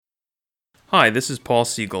Hi, this is Paul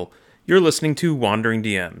Siegel. You're listening to Wandering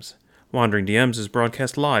DMs. Wandering DMs is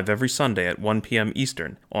broadcast live every Sunday at 1 p.m.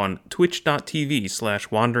 Eastern on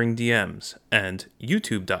twitch.tv/wanderingdms and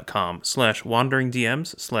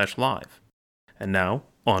youtube.com/wanderingdms/live. And now,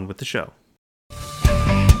 on with the show.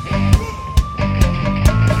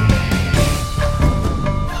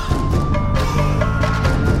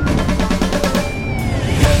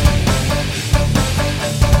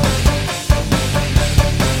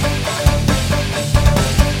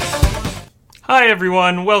 Hi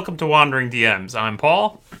everyone, welcome to Wandering DMs. I'm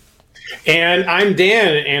Paul. And I'm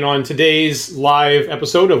Dan, and on today's live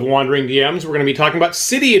episode of Wandering DMs, we're going to be talking about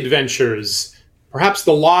city adventures. Perhaps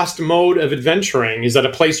the lost mode of adventuring. Is that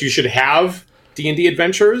a place you should have D&D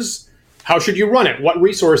adventures? How should you run it? What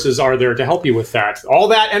resources are there to help you with that? All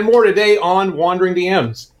that and more today on Wandering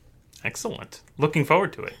DMs. Excellent. Looking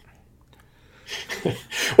forward to it.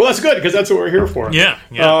 Well, that's good, because that's what we're here for. Yeah.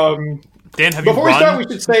 Dan, have before you we start, run we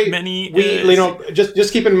should say many?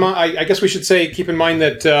 Just keep in mind. I guess we should say keep in mind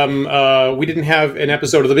that we didn't have an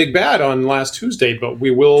episode of The Big Bad on last Tuesday, but we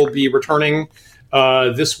will be returning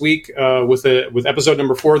this week with episode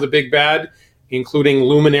number 4 of The Big Bad, including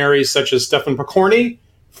luminaries such as Stefan Pokorny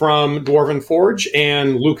from Dwarven Forge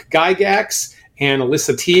and Luke Gygax and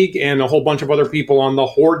Alyssa Teague and a whole bunch of other people on the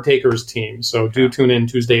Horde Takers team. So do tune in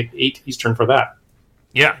Tuesday at 8 Eastern for that.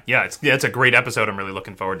 Yeah, it's a great episode. I'm really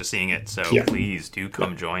looking forward to seeing it. So please do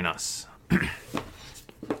come join us.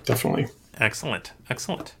 Definitely. Excellent.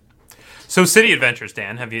 So city adventures,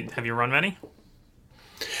 Dan, have you run many?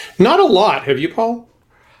 Not a lot. Have you, Paul?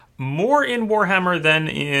 More in Warhammer than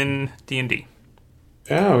in D&D.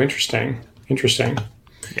 Oh, interesting.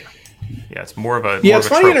 Yeah, it's more of a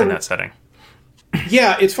trope in that setting.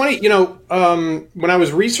 Yeah, it's funny. When I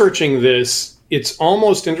was researching this, it's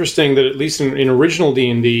almost interesting that at least in original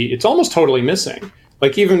D&D, it's almost totally missing.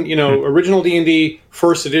 Like even, original D&D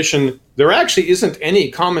first edition, there actually isn't any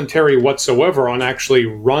commentary whatsoever on actually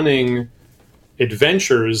running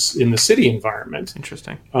adventures in the city environment.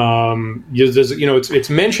 Interesting. It's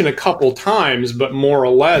mentioned a couple times, but more or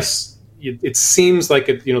less, it seems like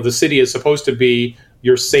the city is supposed to be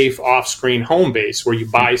your safe off-screen home base where you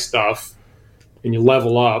buy stuff and you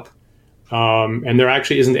level up. And there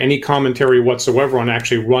actually isn't any commentary whatsoever on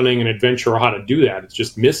actually running an adventure or how to do that. It's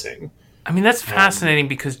just missing. I mean, that's fascinating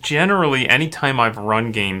because generally, anytime I've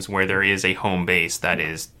run games where there is a home base that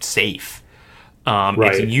is safe,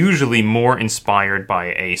 it's usually more inspired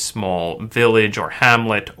by a small village or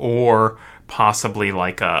hamlet or possibly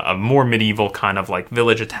like a more medieval kind of like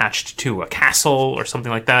village attached to a castle or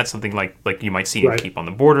something like that. Something like you might see in Keep on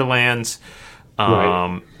the Borderlands.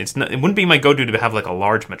 It wouldn't be my go-to to have like a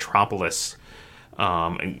large metropolis,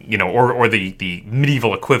 or the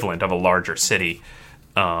medieval equivalent of a larger city.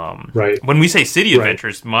 When we say city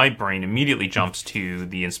adventures, my brain immediately jumps to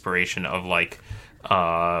the inspiration of like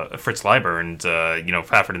Fritz Leiber and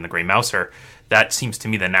Fafhrd and the Grey Mouser. That seems to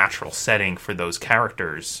me the natural setting for those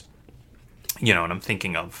characters. And I'm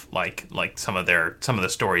thinking of like some of the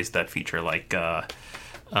stories that feature like.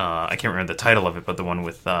 I can't remember the title of it, but the one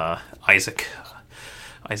with Isaac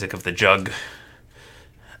of the Jug,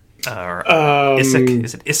 or Isaac.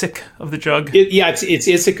 Is it Isaac of the Jug? It's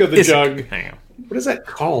Isaac of the Jug. There you go. What is that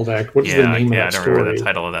called? What is the name of that story? I don't remember the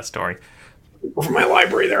title of that story. Over my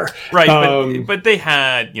library there. Right, but they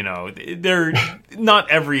had, they're not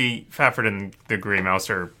every Fafhrd and the Grey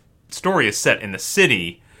Mouser story is set in the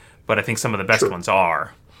city, but I think some of the best ones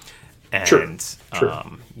are. And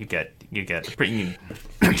you get pretty.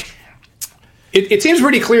 It seems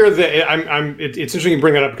pretty clear that it's interesting to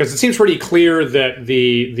bring that up because it seems pretty clear that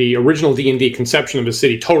the original D&D conception of a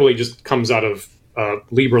city totally just comes out of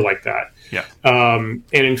Liber like that. Yeah. And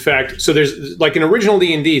in fact, so there's like in original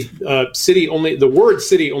D&D, the word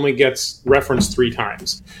city only gets referenced 3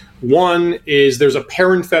 times. One is there's a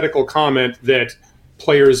parenthetical comment that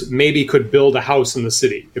players maybe could build a house in the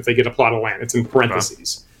city if they get a plot of land. It's in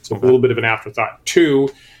parentheses. So a little bit of an afterthought. 2,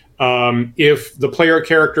 if the player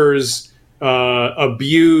characters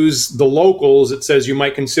abuse the locals, it says you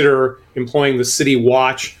might consider employing the City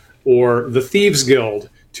Watch or the Thieves Guild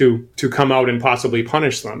to come out and possibly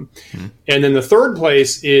punish them. Mm-hmm. And then the third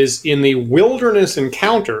place is in the wilderness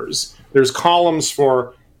encounters. There's columns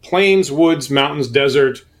for plains, woods, mountains,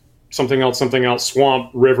 desert, something else, swamp,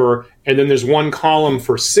 river. And then there's one column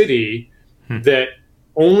for city that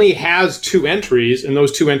only has 2 entries, and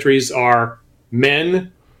those 2 entries are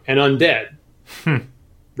men and undead.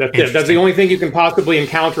 That's the only thing you can possibly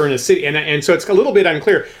encounter in a city, and so it's a little bit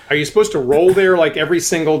unclear. Are you supposed to roll there like every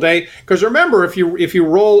single day? Because remember, if you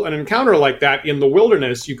roll an encounter like that in the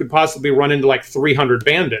wilderness, you could possibly run into like 300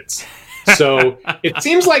 bandits. So it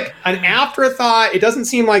seems like an afterthought. It doesn't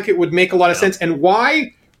seem like it would make a lot of sense. And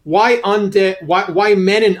why undead? Why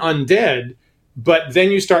men and undead? But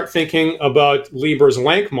then you start thinking about Lieber's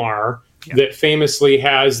Lankhmar, that famously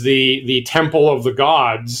has the Temple of the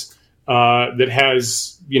Gods, that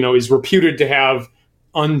has, is reputed to have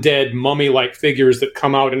undead mummy-like figures that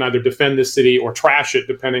come out and either defend the city or trash it,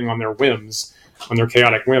 depending on their whims, on their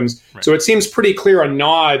chaotic whims. Right. So it seems pretty clear a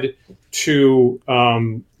nod to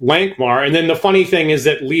Lankhmar. And then the funny thing is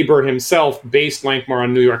that Lieber himself based Lankhmar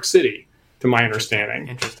on New York City, to my understanding.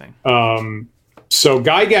 Interesting. So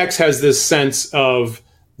Gygax has this sense of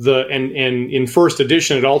and in first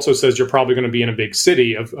edition, it also says you're probably going to be in a big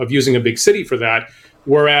city, of using a big city for that.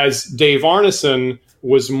 Whereas Dave Arneson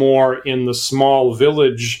was more in the small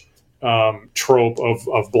village trope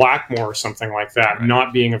of Blackmore or something like that, right.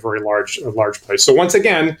 Not being a very large place. So once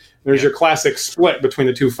again, there's your classic split between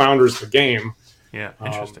the two founders of the game. Yeah,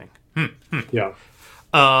 interesting. Yeah.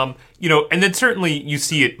 And then certainly you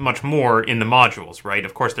see it much more in the modules, right?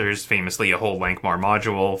 Of course, there's famously a whole Lankhmar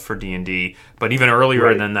module for D&D, but even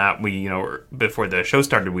earlier than that, we, before the show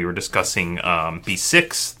started, we were discussing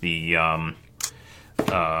B6, the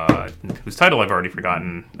whose title I've already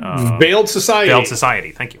forgotten. Veiled Society. Veiled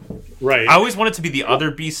Society, thank you. Right. I always wanted to be the other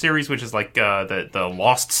B series, which is like the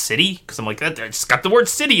Lost City, because I'm like, it's got the word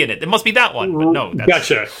city in it. It must be that one. But no,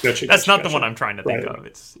 that's not the one I'm trying to think of.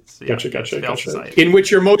 It's Gotcha. Society. In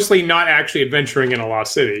which you're mostly not actually adventuring in a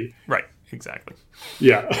lost city. Right, exactly.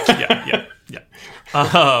 Yeah.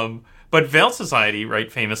 Yeah. But Veiled Society,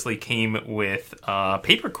 right, famously came with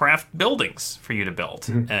papercraft buildings for you to build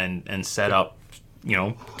and set up,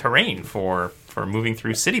 terrain for moving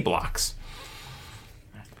through city blocks.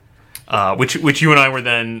 Which you and I were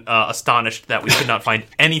then astonished that we could not find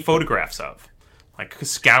any photographs of, like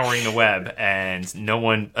scouring the web, and no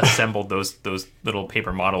one assembled those little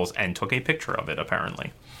paper models and took a picture of it,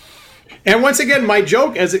 apparently. And once again, my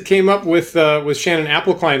joke, as it came up with Shannon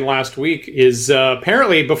Appelkline last week, is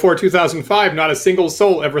apparently before 2005, not a single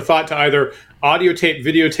soul ever thought to either audio tape,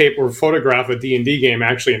 videotape, or photograph a D&D game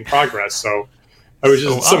actually in progress. So it was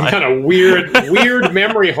just some kind of weird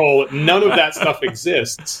memory hole. None of that stuff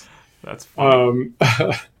exists. That's funny.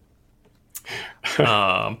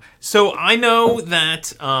 So I know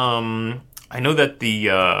that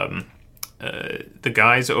the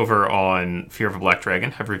guys over on Fear of a Black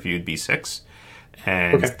Dragon have reviewed B6,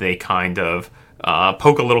 and they kind of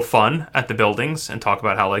poke a little fun at the buildings and talk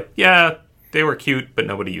about how they were cute, but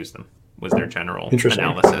nobody used them. Was their general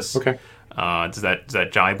analysis. Okay. Does that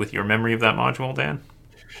jibe with your memory of that module, Dan?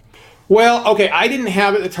 Well, okay, I didn't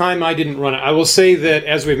have it at the time. I didn't run it. I will say that,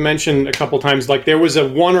 as we've mentioned a couple times, there was a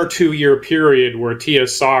 1 or 2 year period where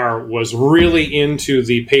TSR was really into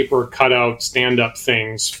the paper cutout stand-up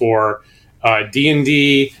things for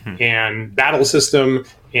D&D and Battle System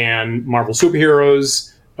and Marvel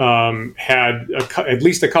Superheroes. Had at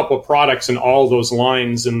least a couple of products in all those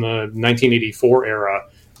lines in the 1984 era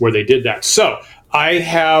where they did that. So I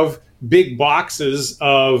have big boxes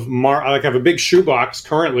of I have a big shoebox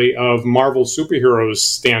currently of Marvel Superheroes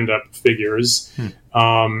stand-up figures,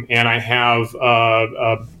 and I have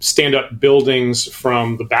stand-up buildings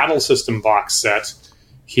from the Battle System box set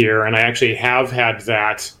here, and I actually have had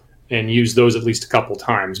that and used those at least a couple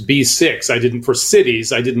times. B6, I didn't for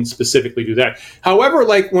cities. I didn't specifically do that. However,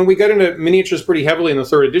 when we got into miniatures pretty heavily in the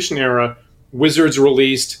 3rd edition era, Wizards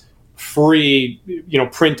released free,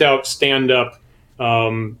 print out, stand-up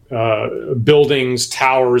buildings,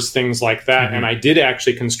 towers, things like that. And I did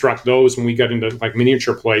actually construct those when we got into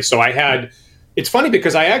miniature play. So I had, it's funny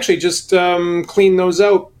because I actually just cleaned those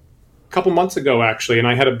out a couple months ago, actually. And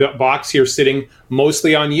I had a box here sitting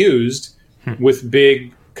mostly unused with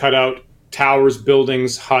big cutout towers,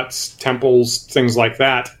 buildings, huts, temples, things like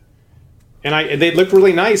that. And they looked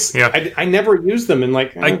really nice. Yeah. I never used them in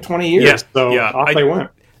 20 years. Off they went.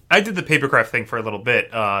 I did the papercraft thing for a little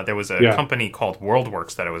bit. There was a company called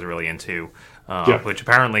WorldWorks that I was really into, which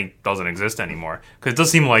apparently doesn't exist anymore. Because it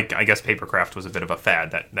does seem like, I guess, papercraft was a bit of a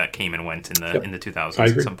fad that came and went in the 2000s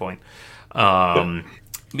at some point.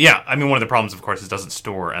 Yeah, I mean, one of the problems, of course, is it doesn't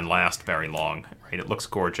store and last very long. Right? It looks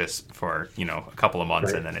gorgeous for a couple of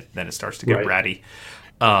months, and then it starts to get ratty.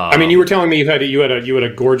 I mean, you were telling me you had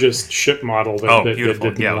a gorgeous ship model that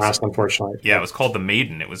beautiful. didn't last, unfortunately. Yeah, it was called the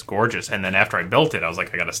Maiden. It was gorgeous. And then after I built it, I was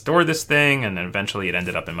like, I got to store this thing. And then eventually it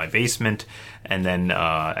ended up in my basement. And then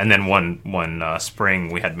one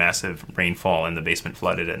spring we had massive rainfall and the basement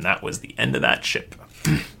flooded, and that was the end of that ship.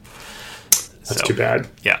 That's too bad.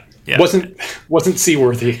 Yeah. Wasn't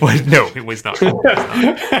seaworthy. No, it was not.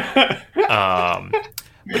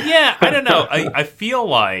 But yeah, I don't know. I feel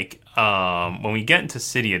like when we get into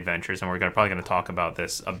city adventures, and we're probably going to talk about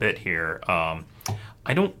this a bit here,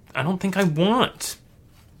 I don't think I want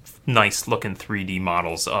nice looking 3D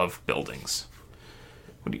models of buildings.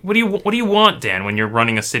 What do you want, Dan, when you're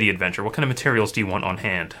running a city adventure? What kind of materials do you want on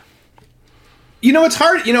hand? It's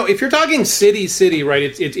hard. If you're talking city,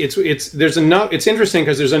 right? There's enough. It's interesting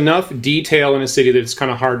because there's enough detail in a city that it's kind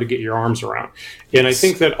of hard to get your arms around. And I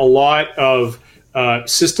think that a lot of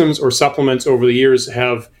systems or supplements over the years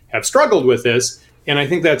have struggled with this. And I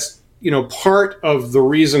think that's part of the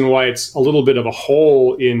reason why it's a little bit of a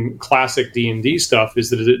hole in classic D&D stuff is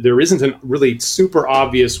that there isn't a really super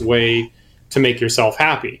obvious way to make yourself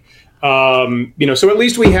happy. So at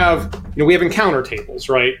least we have encounter tables,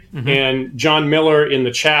 right? Mm-hmm. And John Miller in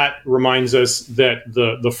the chat reminds us that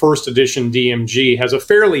the first edition DMG has a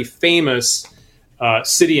fairly famous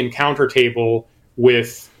city encounter table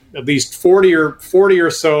with at least 40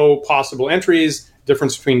 or so possible entries,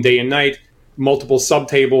 difference between day and night, multiple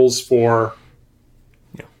subtables for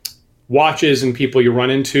watches and people you run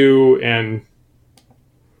into and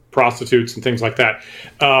prostitutes and things like that.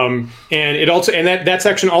 And that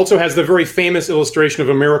section also has the very famous illustration of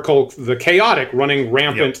a Miracle the Chaotic running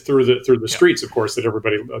rampant through the streets, of course, that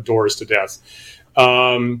everybody adores to death.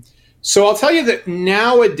 So I'll tell you that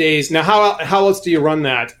nowadays, how else do you run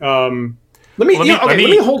that? Let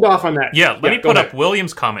me hold off on that. Yeah, let me put up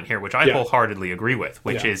William's comment here, which I wholeheartedly agree with,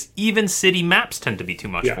 which is even city maps tend to be too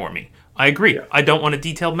much for me. I agree. Yeah. I don't want a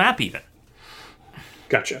detailed map even.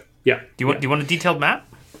 Gotcha. Yeah. Do you want a detailed map?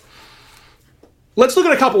 Let's look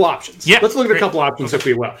at a couple options. Yeah, let's look at a couple options if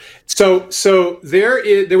we will. So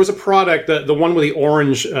there was a product, the one with the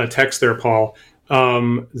orange text there, Paul,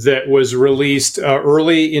 that was released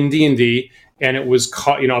early in D&D, and it was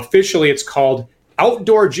called, officially it's called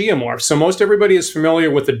Outdoor Geomorphs. So most everybody is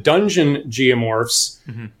familiar with the dungeon geomorphs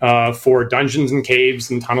for dungeons and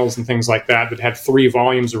caves and tunnels and things like that had 3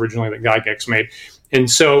 volumes originally that Gygax made.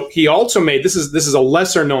 And so he also made, this is a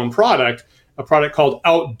lesser known product, a product called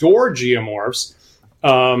Outdoor Geomorphs.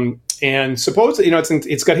 And supposedly,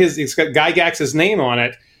 it's got Gygax's name on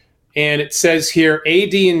it, and it says here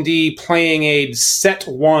AD&D playing aid set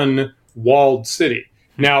 1 walled city.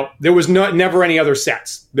 Now, there was never any other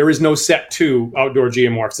sets. There is no set 2 Outdoor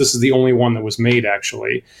Geomorphs. This is the only one that was made,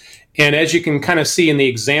 actually. And as you can kind of see in the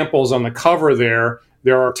examples on the cover there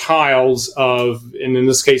are tiles of, and in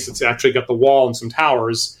this case, it's actually got the wall and some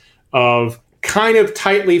towers of kind of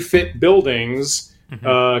tightly fit buildings,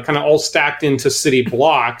 kind of all stacked into city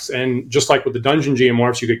blocks. And just like with the dungeon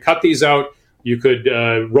geomorphs, you could cut these out, you could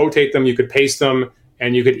rotate them, you could paste them,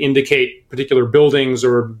 and you could indicate particular buildings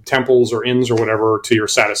or temples or inns or whatever to your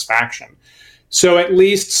satisfaction. So at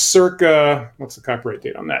least circa, what's the copyright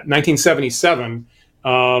date on that? 1977,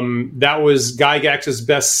 that was Gygax's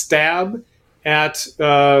best stab at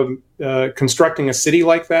constructing a city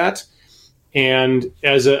like that. And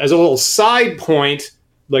as a little side point,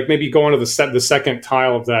 like maybe go on to the second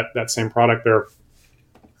tile of that same product there.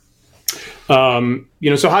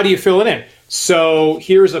 So how do you fill it in? So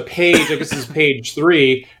here's a page, I guess this is page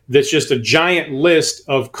 3, that's just a giant list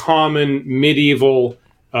of common medieval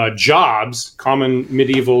jobs, common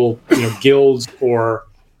medieval guilds or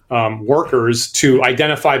workers to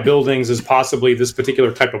identify buildings as possibly this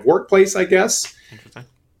particular type of workplace, I guess. Interesting.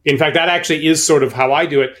 In fact, that actually is sort of how I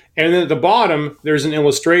do it. And then at the bottom, there's an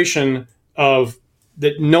illustration of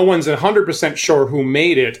that no one's 100% sure who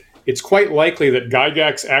made it. It's quite likely that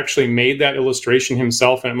Gygax actually made that illustration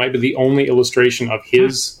himself, and it might be the only illustration of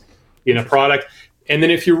his product. And then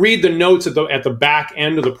if you read the notes at the back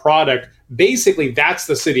end of the product, basically that's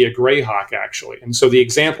the city of Greyhawk, actually. And so the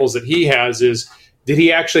examples that he has is, did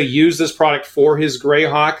he actually use this product for his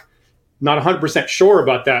Greyhawk? Not 100% sure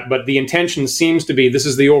about that, but the intention seems to be this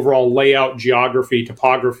is the overall layout, geography,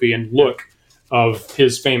 topography, and look of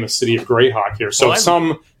his famous city of Greyhawk here. So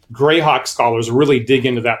some Greyhawk scholars really dig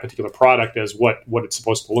into that particular product as what it's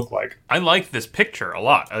supposed to look like. I like this picture a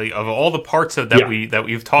lot. Of all the parts of that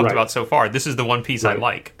we've talked about so far, this is the one piece I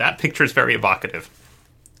like. That picture is very evocative.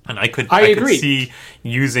 And I could see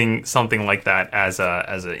using something like that as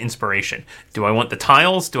an inspiration. Do I want the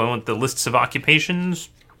tiles? Do I want the lists of occupations?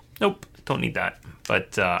 Nope, don't need that.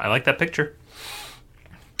 But I like that picture.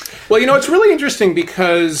 Well, it's really interesting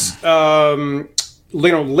because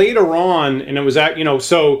later on, and it was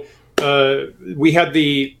we had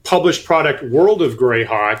the published product World of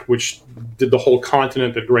Greyhawk, which did the whole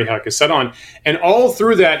continent that Greyhawk is set on, and all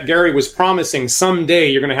through that, Gary was promising someday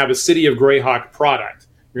you're going to have a City of Greyhawk product.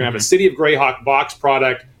 You're going to have a City of Greyhawk box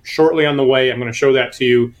product shortly on the way. I'm going to show that to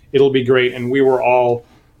you. It'll be great. And we were all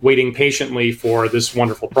waiting patiently for this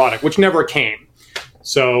wonderful product, which never came.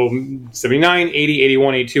 So 79, 80,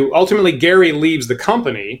 81, 82. Ultimately, Gary leaves the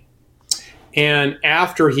company. And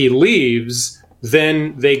after he leaves,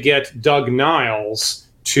 then they get Doug Niles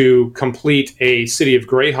to complete a City of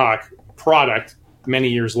Greyhawk product many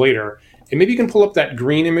years later. And maybe you can pull up that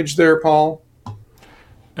green image there, Paul.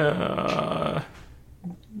 That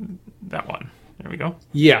one. There we go.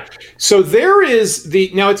 Yeah. So there is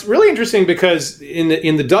now it's really interesting because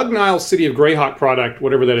in the Doug Niles City of Greyhawk product,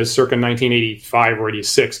 whatever that is, circa 1985 or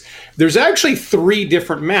 86, there's actually 3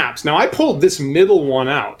 different maps. Now I pulled this middle one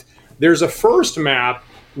out. There's a first map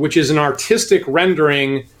which is an artistic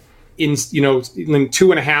rendering in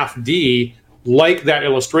 2.5D, like that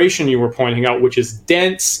illustration you were pointing out, which is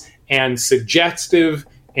dense and suggestive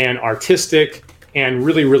and artistic and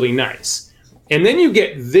really, really nice. And then you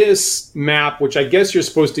get this map, which I guess you're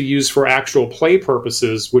supposed to use for actual play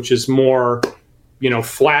purposes, which is more,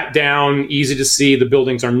 flat down, easy to see. The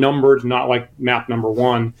buildings are numbered, not like map number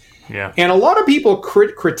 1. Yeah. And a lot of people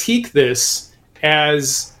critique this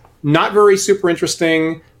as not very super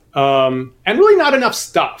interesting, and really not enough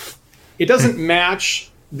stuff. It doesn't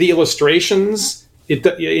match the illustrations.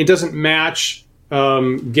 It doesn't match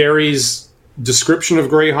Gary's description of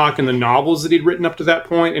Greyhawk in the novels that he'd written up to that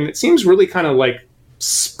point, and it seems really kind of like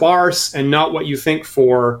sparse and not what you think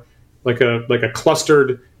for like a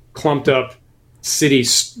clustered, clumped up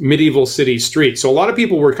medieval city street. So a lot of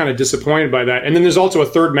people were kind of disappointed by that. And then there's also a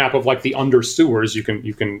third map of like the under sewers you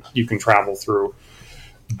can travel through.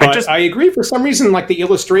 But I agree, for some reason, like the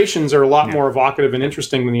illustrations are a lot more evocative and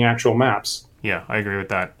interesting than the actual maps. Yeah, I agree with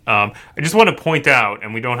that. I just want to point out,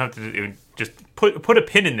 and we don't have to just put a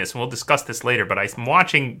pin in this, and we'll discuss this later, but I'm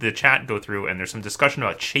watching the chat go through, and there's some discussion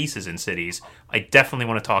about chases in cities. I definitely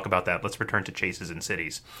want to talk about that. Let's return to chases in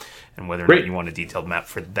cities, and whether or not you want a detailed map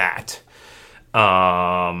for that.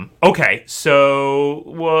 Okay,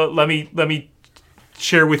 so let me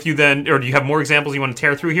share with you then, or do you have more examples you want to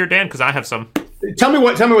tear through here, Dan? Because I have some. Tell me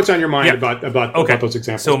what's on your mind about those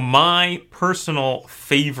examples. So my personal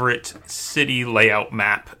favorite city layout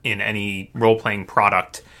map in any role-playing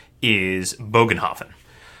product is Bogenhofen.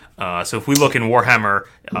 So if we look in Warhammer,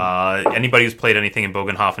 anybody who's played anything in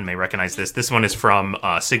Bogenhofen may recognize this. This one is from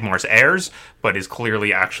Sigmar's Heirs, but is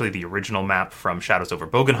clearly actually the original map from Shadows over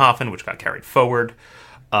Bogenhofen, which got carried forward.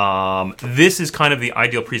 This is kind of the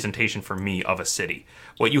ideal presentation for me of a city.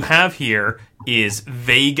 What you have here is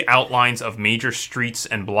vague outlines of major streets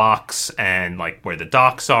and blocks and like where the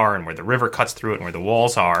docks are and where the river cuts through it and where the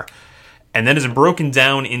walls are. And then it's broken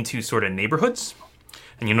down into sort of neighborhoods.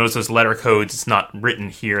 And you notice those letter codes. It's not written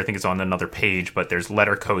here. I think it's on another page, but there's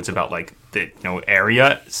letter codes about like the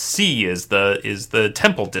area C is the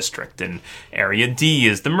temple district and area D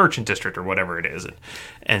is the merchant district or whatever it is.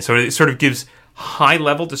 And so it sort of gives high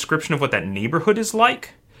level description of what that neighborhood is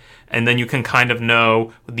like. And then you can kind of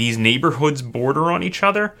know these neighborhoods border on each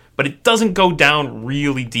other, but it doesn't go down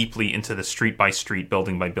really deeply into the street by street,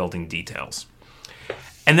 building by building details.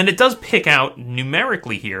 And then it does pick out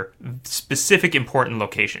numerically here specific important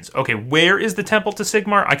locations. Okay, where is the temple to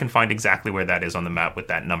Sigmar? I can find exactly where that is on the map with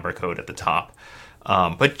that number code at the top.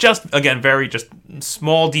 But just, again, very just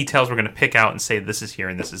small details we're going to pick out and say this is here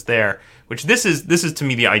and this is there, which this is to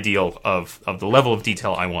me the ideal of the level of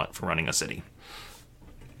detail I want for running a city.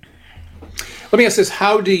 Let me ask this: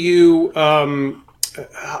 how do you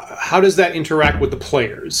how does that interact with the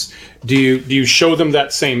players? Do you show them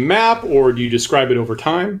that same map, or do you describe it over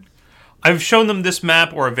time? I've shown them this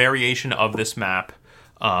map or a variation of this map,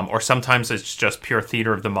 or sometimes it's just pure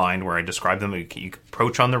theater of the mind where I describe them. You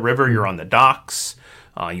approach on the river, you're on the docks.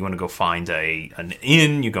 You want to go find an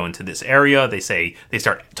inn. You go into this area. They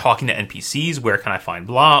start talking to NPCs. Where can I find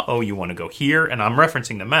blah? Oh, you want to go here, and I'm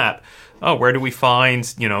referencing the map. Oh, where do we find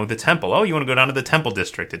the temple? Oh, you want to go down to the temple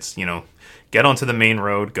district. It's get onto the main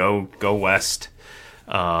road, go west,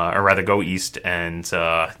 or rather go east, and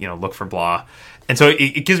look for blah. And so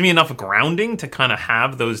it gives me enough grounding to kind of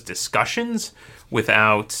have those discussions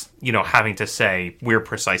without having to say we're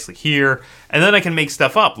precisely here. And then I can make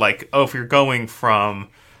stuff up like, oh, if you're going from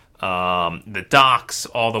the docks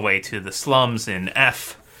all the way to the slums in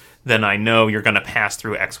F, then I know you're going to pass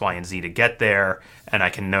through X, Y, and Z to get there. And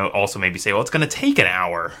I can also maybe say, well, it's going to take an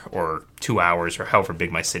hour or 2 hours or however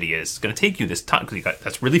big my city is. It's going to take you this time because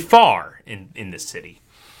that's really far in this city.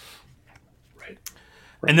 Right.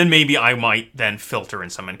 And then maybe I might then filter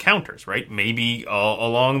in some encounters, right? Maybe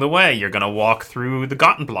along the way you're going to walk through the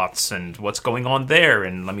Gottenplatz and what's going on there,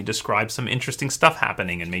 and let me describe some interesting stuff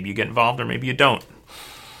happening, and maybe you get involved or maybe you don't.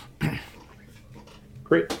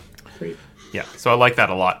 Great. Yeah, so I like that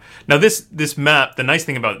a lot. Now, this map, the nice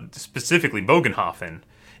thing about specifically Bogenhofen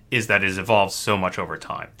is that it has evolved so much over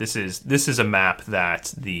time. This is a map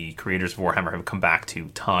that the creators of Warhammer have come back to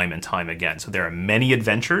time and time again. So there are many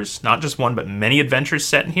adventures, not just one, but many adventures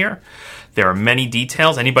set in here. There are many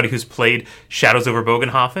details. Anybody who's played Shadows over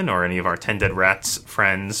Bogenhofen or any of our 10 Dead Rats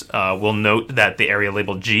friends will note that the area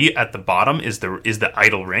labeled G at the bottom is the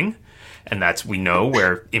idle ring. And that's, we know,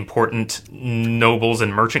 where important nobles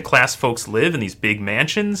and merchant class folks live in these big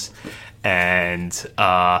mansions. And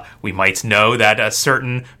we might know that a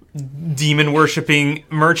certain demon-worshipping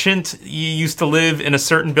merchant used to live in a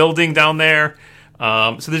certain building down there.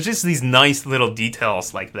 So there's just these nice little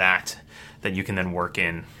details like that you can then work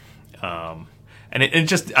in. And it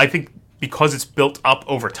just, I think, because it's built up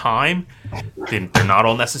over time, they're not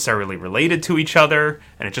all necessarily related to each other,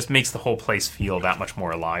 and it just makes the whole place feel that much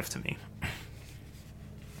more alive to me.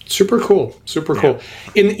 Super cool.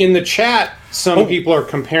 In the chat, some people are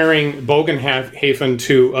comparing Bogenhafen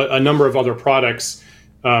to a number of other products,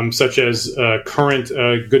 such as current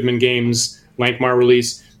Goodman Games Lankhmar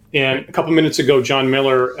release. And a couple minutes ago, John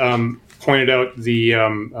Miller pointed out the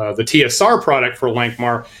TSR product for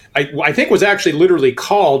Lankhmar. I think was actually literally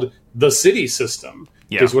called the City System,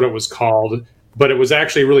 is what it was called. But it was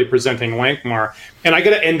actually really presenting Lankhmar,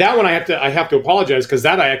 and that one I have to apologize, because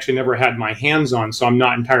that I actually never had my hands on, so I'm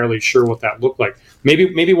not entirely sure what that looked like.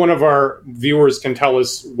 Maybe one of our viewers can tell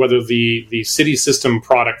us whether the City System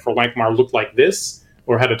product for Lankhmar looked like this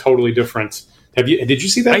or had a totally different. Did you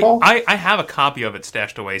see that, Paul? I have a copy of it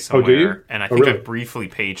stashed away somewhere, do you? And I think really? I briefly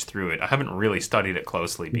paged through it. I haven't really studied it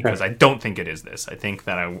closely because I don't think it is this. I think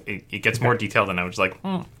that it gets more detailed, and I was like,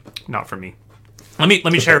 not for me. Let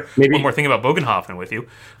me share one more thing about Bogenhofen with you.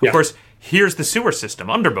 Of course, here's the sewer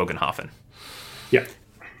system under Bogenhofen. Yeah.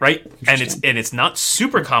 Right? And it's not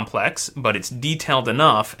super complex, but it's detailed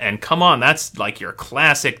enough. And come on, that's like your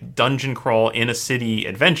classic dungeon crawl in a city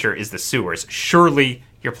adventure is the sewers. Surely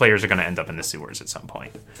your players are going to end up in the sewers at some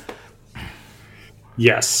point.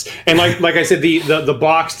 Yes. And like I said, the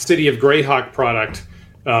boxed City of Greyhawk product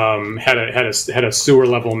had a sewer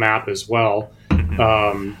level map as well.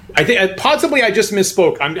 I think possibly I just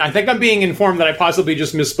misspoke. I think I'm being informed that I possibly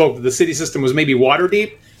just misspoke. That the city system was maybe water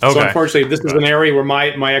deep. Okay. So unfortunately, this is an area where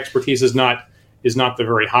my expertise is not the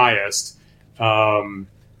very highest. I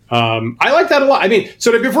like that a lot. I mean,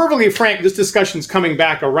 so to be perfectly frank, this discussion's coming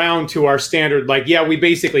back around to our standard. Like, yeah, we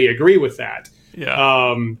basically agree with that.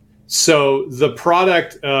 Yeah. So the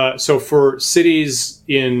product. So for cities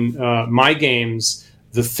in my games,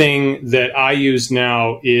 the thing that I use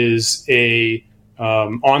now is a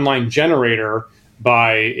online generator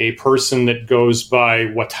by a person that goes by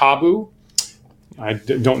Watabu. I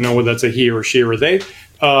don't know whether that's a he or she or they.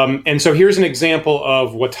 And so here's an example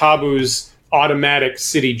of Watabu's automatic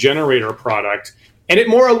city generator product. And it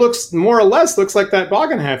more or less looks like that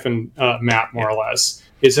Bogenhofen map, more or less.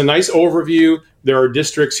 It's a nice overview. There are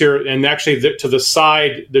districts here. And actually, to the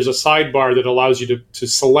side, there's a sidebar that allows you to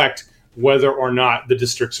select whether or not the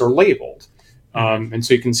districts are labeled. And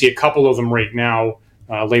so you can see a couple of them right now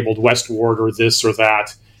labeled Westward or this or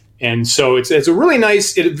that. And so it's a really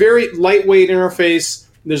nice, very lightweight interface.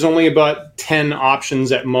 There's only about 10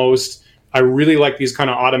 options at most. I really like these kind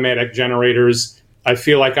of automatic generators. I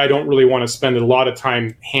feel like I don't really want to spend a lot of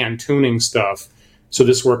time hand tuning stuff. So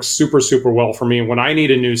this works super, super well for me. And when I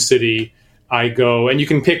need a new city, I go, and you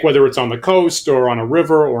can pick whether it's on the coast or on a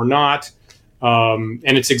river or not. And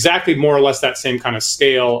it's exactly more or less that same kind of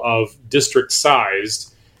scale of district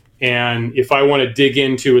sized. And if I want to dig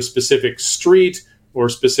into a specific street or a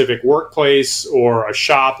specific workplace or a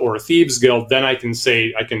shop or a thieves guild, then I can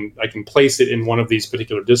say I can place it in one of these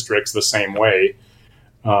particular districts the same way.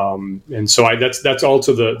 And so that's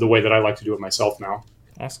also the way that I like to do it myself now.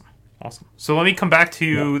 Awesome. So let me come back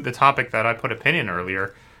to the topic that I put a pin in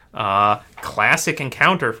earlier. Classic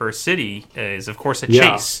encounter for a city is, of course, a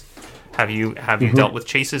chase. Have you dealt with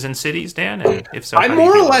chases in cities, Dan? And if so, I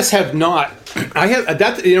more or less have not. I have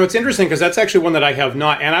that. It's interesting because that's actually one that I have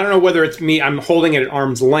not, and I don't know whether it's me. I'm holding it at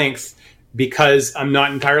arm's length because I'm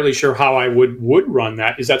not entirely sure how I would run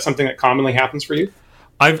that. Is that something that commonly happens for you?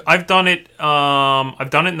 I've done it. I've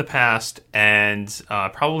done it in the past, and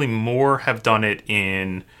probably more have done it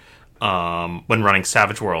in when running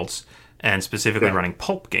Savage Worlds and specifically running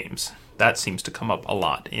pulp games. That seems to come up a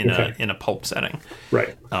lot in a pulp setting.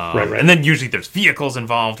 Right. And then usually there's vehicles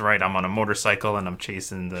involved, right? I'm on a motorcycle and I'm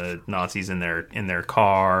chasing the Nazis in their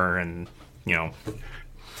car, and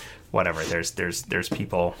whatever. There's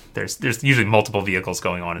people. There's usually multiple vehicles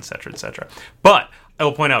going on, etc., etc. But I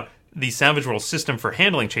will point out the Savage Worlds system for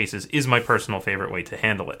handling chases is my personal favorite way to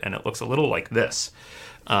handle it, and it looks a little like this.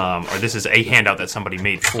 Or this is a handout that somebody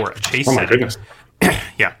made for a chase setting. Goodness.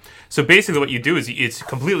 Yeah. So basically what you do is it's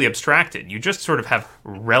completely abstracted. You just sort of have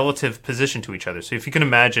relative position to each other. So if you can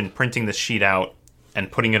imagine printing this sheet out and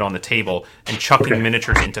putting it on the table and chucking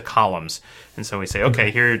miniatures into columns. And so we say, okay,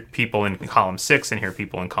 here are people in column 6 and here are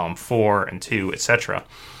people in column 4 and 2, etc.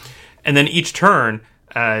 And then each turn,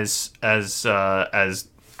 as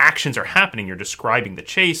actions are happening, you're describing the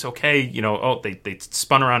chase. Okay, they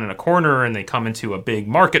spun around in a corner and they come into a big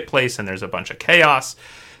marketplace and there's a bunch of chaos.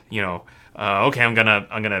 Okay, I'm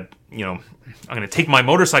gonna take my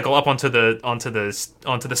motorcycle up onto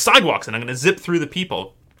the sidewalks and I'm gonna zip through the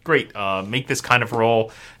people. Great, make this kind of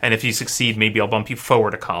roll, and if you succeed, maybe I'll bump you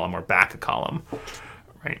forward a column or back a column,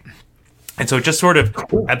 right? And so it just sort of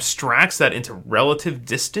abstracts that into relative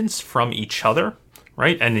distance from each other,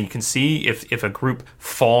 right? And you can see if a group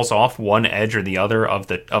falls off one edge or the other of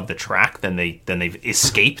the track, then they've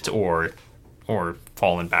escaped or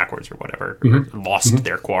fallen backwards or whatever, or lost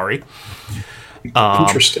their quarry.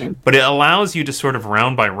 Interesting. But it allows you to sort of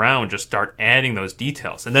round by round just start adding those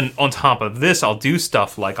details. And then on top of this, I'll do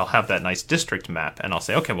stuff like I'll have that nice district map and I'll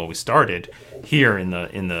say, okay, well, we started here in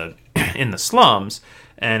the slums,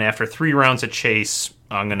 and after 3 rounds of chase,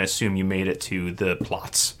 I'm going to assume you made it to the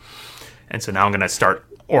plots. And so now I'm going to start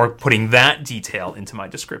putting that detail into my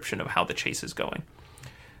description of how the chase is going.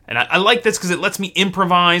 And I like this because it lets me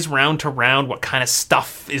improvise round to round what kind of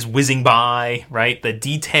stuff is whizzing by, right? The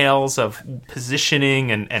details of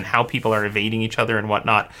positioning and how people are evading each other and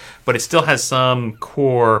whatnot. But it still has some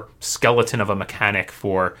core skeleton of a mechanic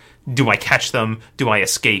for, do I catch them? Do I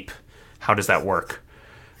escape? How does that work?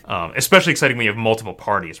 Especially exciting when you have multiple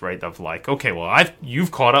parties, right? Of like, okay, well,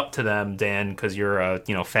 you've caught up to them, Dan, because you're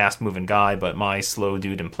a fast-moving guy, but my slow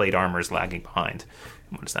dude in plate armor is lagging behind.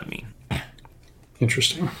 What does that mean?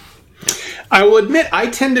 Interesting. I will admit, I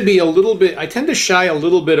tend to shy a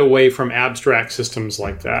little bit away from abstract systems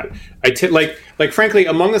like that. Frankly,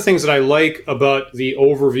 among the things that I like about the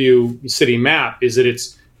overview city map is that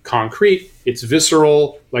it's concrete, it's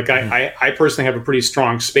visceral. I personally have a pretty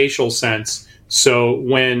strong spatial sense. So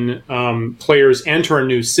when players enter a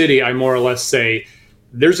new city, I more or less say,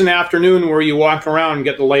 there's an afternoon where you walk around and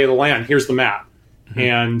get the lay of the land. Here's the map.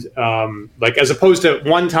 And as opposed to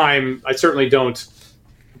one time, I certainly don't.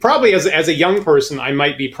 Probably as a young person, I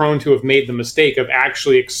might be prone to have made the mistake of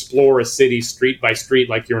actually explore a city street by street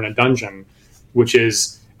like you're in a dungeon, which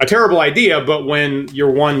is a terrible idea. But when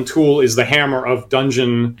your one tool is the hammer of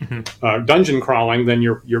dungeon crawling,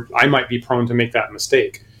 then I might be prone to make that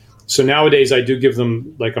mistake. So nowadays, I do give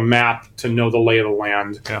them like a map to know the lay of the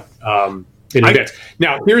land. Yeah. In advance.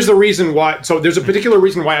 Now, here's the reason why. So there's a particular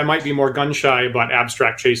reason why I might be more gun shy about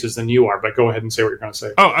abstract chases than you are, but go ahead and say what you're going to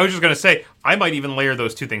say. Oh, I was just going to say, I might even layer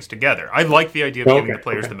those two things together. I like the idea of giving the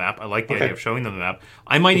players the map. I like the idea of showing them the map.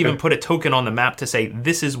 I might even put a token on the map to say,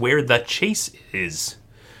 this is where the chase is.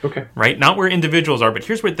 Okay. Right? Not where individuals are, but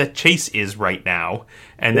here's where the chase is right now.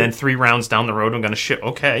 And then 3 rounds down the road, I'm going to shift.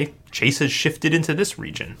 Okay, chase has shifted into this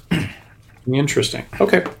region. Interesting.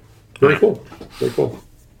 Okay. Very cool. Very cool.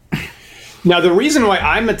 Now, the reason why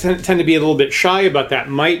I tend to be a little bit shy about that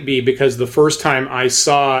might be because the first time I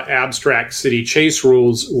saw abstract city chase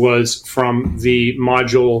rules was from the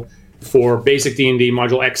module for basic D&D,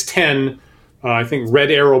 module X10, I think Red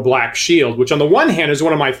Arrow, Black Shield, which on the one hand is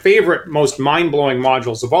one of my favorite, most mind-blowing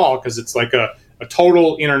modules of all, because it's like a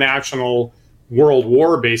total international world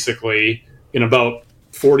war, basically, in about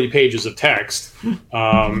 40 pages of text,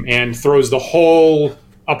 and throws the whole,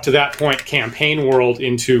 up to that point, campaign world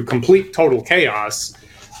into complete, total chaos.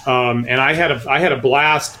 And I had a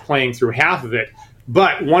blast playing through half of it.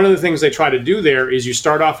 But one of the things they try to do there is you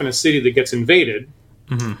start off in a city that gets invaded.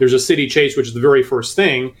 Mm-hmm. There's a city chase, which is the very first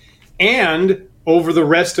thing. And over the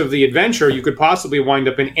rest of the adventure, you could possibly wind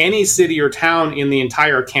up in any city or town in the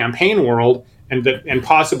entire campaign world and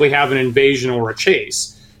possibly have an invasion or a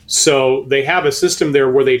chase. So they have a system there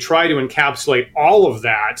where they try to encapsulate all of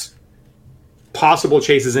that, possible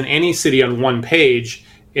chases in any city on one page.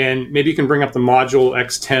 And maybe you can bring up the module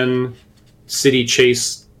X10 city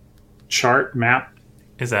chase chart map.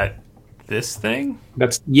 Is that this thing?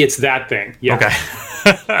 It's that thing. Yeah. Okay.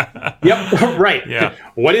 Yep. Right. Yeah.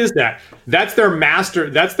 What is that? That's their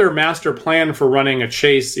master plan for running a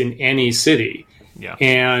chase in any city. Yeah.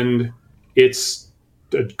 And it's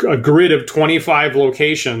a grid of 25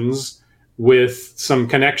 locations with some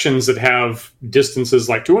connections that have distances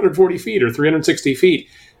like 240 feet or 360 feet,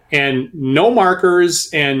 and no markers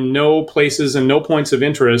and no places and no points of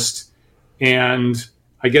interest. And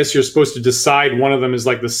I guess you're supposed to decide one of them is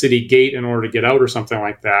like the city gate in order to get out or something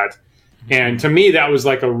like that. And to me, that was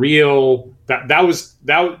like a real that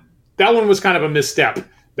one was kind of a misstep,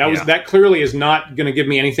 That clearly is not going to give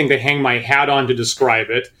me anything to hang my hat on to describe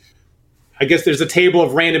it. I guess there's a table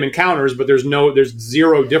of random encounters, but there's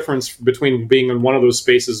zero difference between being in one of those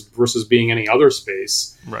spaces versus being any other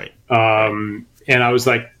space. Right. And I was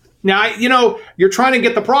like, now, you're trying to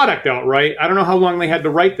get the product out, right? I don't know how long they had to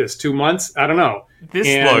write this. 2 months? I don't know.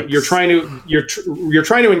 You're trying to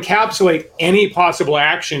encapsulate any possible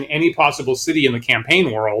action, any possible city in the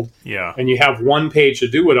campaign world. Yeah. And you have one page to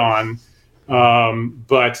do it on.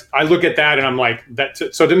 But I look at that and I'm like,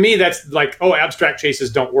 so to me, that's like, abstract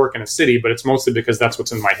chases don't work in a city, but it's mostly because that's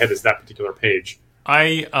what's in my head is that particular page.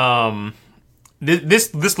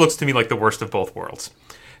 This looks to me like the worst of both worlds.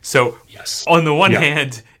 So yes. On the one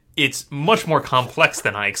hand, it's much more complex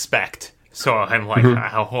than I expect. So I'm like,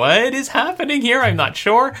 what is happening here? I'm not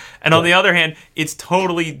sure. And on the other hand, it's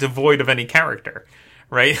totally devoid of any character.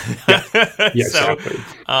 Right? Yeah, exactly.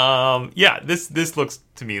 This looks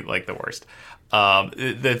to me like the worst.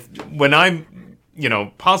 When I'm,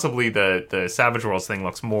 possibly the Savage Worlds thing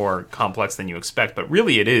looks more complex than you expect, but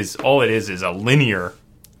really all it is a linear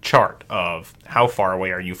chart of how far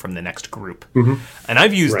away are you from the next group. Mm-hmm. And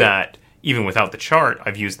I've used that even without the chart.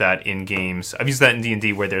 I've used that in games. I've used that in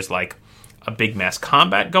D&D where there's like a big mass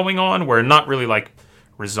combat going on, where not really like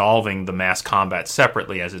resolving the mass combat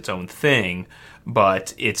separately as its own thing,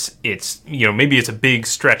 but it's maybe it's a big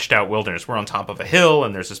stretched out wilderness. We're on top of a hill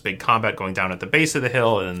and there's this big combat going down at the base of the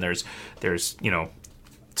hill, and then there's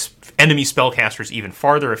enemy spellcasters even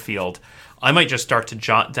farther afield. I might just start to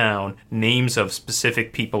jot down names of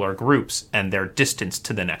specific people or groups and their distance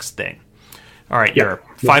to the next thing. All right, you're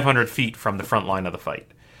 500 feet from the front line of the fight.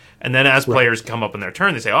 And then as players come up in their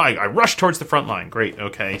turn, they say, I rush towards the front line. Great,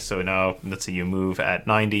 okay, so now let's say you move at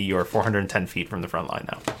 90, you're 410 feet from the front line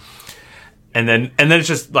now. And then it's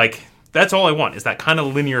just like, that's all I want, is that kind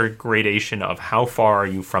of linear gradation of how far are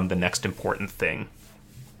you from the next important thing.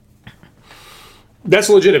 That's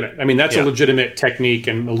legitimate. I mean, that's a legitimate technique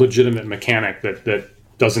and a legitimate mechanic that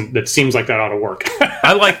seems like that ought to work.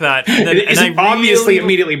 I like that. It's obviously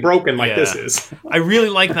immediately broken like this is. I really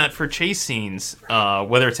like that for chase scenes,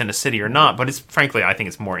 whether it's in a city or not. But frankly, I think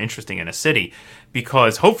it's more interesting in a city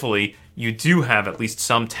because hopefully you do have at least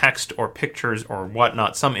some text or pictures or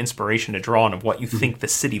whatnot, some inspiration to draw on of what you think the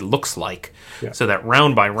city looks like, so that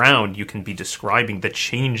round by round you can be describing the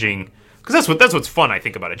changing. Because that's what's fun, I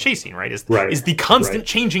think, about a chase scene, right? Is the constant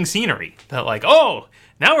changing scenery. That like,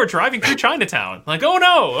 now we're driving through Chinatown. Like, oh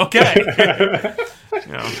no, okay.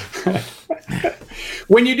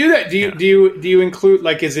 When you do that, do you include,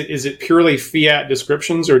 like, is it purely fiat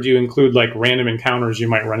descriptions, or do you include like random encounters you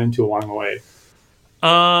might run into along the way?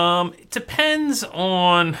 It depends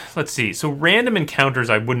on. Let's see. So random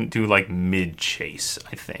encounters, I wouldn't do like mid chase.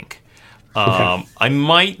 I think. I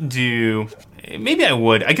might do. Maybe I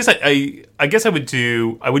would. I guess I would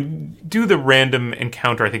do the random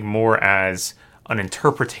encounter, I think, more as an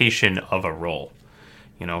interpretation of a roll.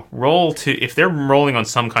 Roll to, if they're rolling on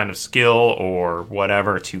some kind of skill or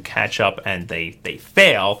whatever to catch up and they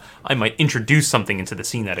fail, I might introduce something into the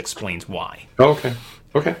scene that explains why. Okay.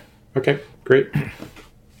 Great.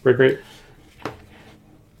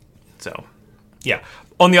 So, yeah.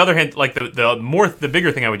 On the other hand, like the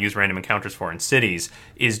bigger thing I would use random encounters for in cities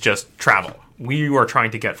is just travel. We are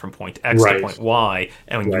trying to get from point X to point Y,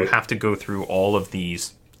 and you have to go through all of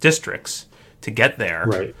these districts to get there.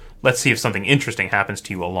 Right. Let's see if something interesting happens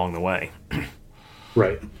to you along the way.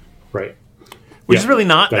 Right. Which is really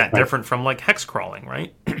not that different from like hex crawling,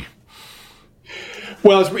 right?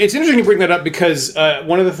 Well, it's interesting to bring that up because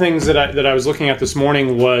one of the things that I was looking at this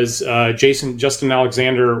morning was Justin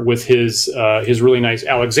Alexander with his really nice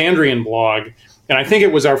Alexandrian blog, and I think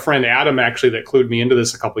it was our friend Adam actually that clued me into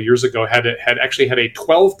this a couple of years ago. Had a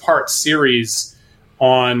 12-part series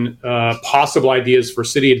on possible ideas for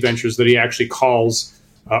city adventures that he actually calls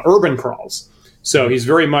urban crawls. So he's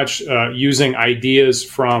very much using ideas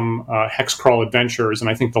from hex crawl adventures, and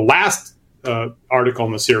I think the last article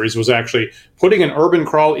in the series was actually putting an urban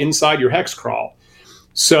crawl inside your hex crawl.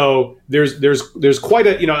 So there's quite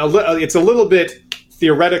a, it's a little bit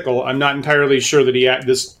theoretical. I'm not entirely sure that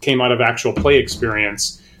this came out of actual play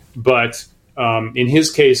experience, but in his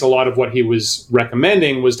case, a lot of what he was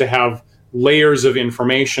recommending was to have layers of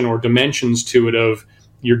information or dimensions to it of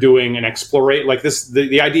you're doing an exploration like this.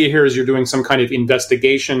 The idea here is you're doing some kind of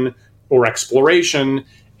investigation or exploration,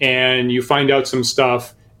 and you find out some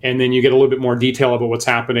stuff, and then you get a little bit more detail about what's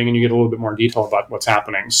happening, and you get a little bit more detail about what's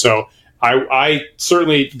happening. So I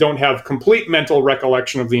certainly don't have complete mental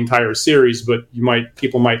recollection of the entire series, but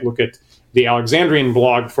people might look at the Alexandrian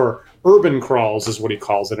blog for urban crawls, is what he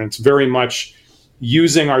calls it. And it's very much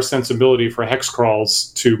using our sensibility for hex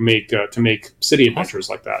crawls to make city adventures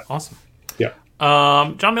like that. Awesome. Yeah.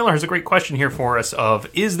 John Miller has a great question here for us of,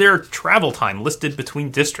 is there travel time listed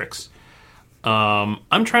between districts?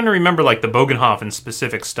 I'm trying to remember like the Bogenhofen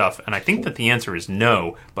specific stuff, and I think that the answer is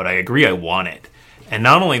no, but I agree I want it. And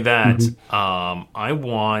not only that, I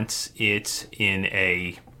want it in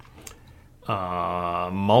a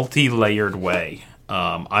multi-layered way.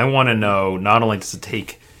 I want to know, not only does it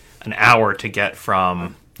take an hour to get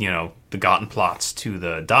from, the Gottenplatz to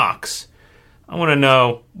the docks, I want to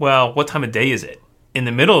know, well, what time of day is it? In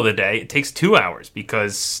the middle of the day, it takes 2 hours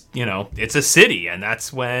because, it's a city, and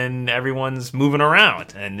that's when everyone's moving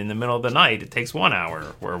around. And in the middle of the night, it takes 1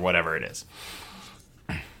 hour or whatever it is.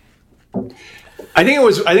 I think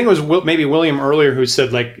it was maybe William earlier who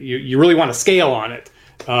said, like, you really want to scale on it.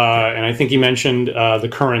 And I think he mentioned the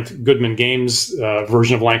current Goodman Games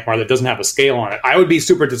version of Lankhmar that doesn't have a scale on it. I would be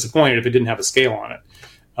super disappointed if it didn't have a scale on it.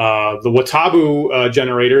 The Watabu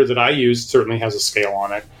generator that I use certainly has a scale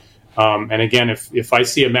on it. And again, if I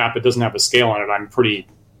see a map that doesn't have a scale on it, I'm pretty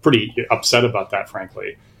upset about that,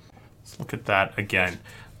 frankly. Let's look at that again.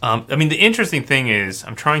 The interesting thing is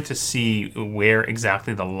I'm trying to see where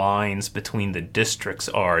exactly the lines between the districts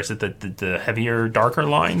are. Is it the heavier, darker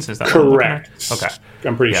lines? Is that correct? Okay.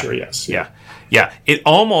 I'm pretty sure, yes. Yeah.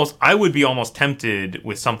 I would be almost tempted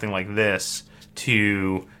with something like this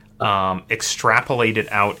to extrapolate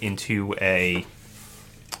it out into like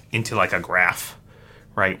a graph,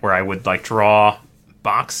 right? Where I would like draw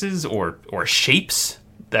boxes or shapes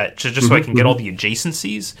that just so I can get all the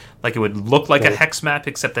adjacencies. Like it would look like a hex map,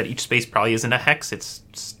 except that each space probably isn't a hex.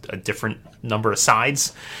 It's a different number of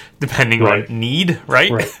sides depending on need, right?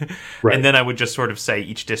 Right. And then I would just sort of say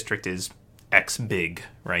each district is X big,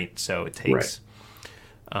 right? So it takes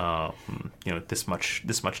this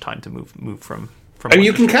much time to move from.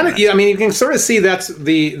 You can you can sort of see that's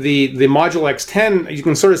the Module X10. You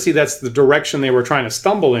can sort of see that's the direction they were trying to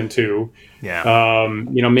stumble into. Yeah.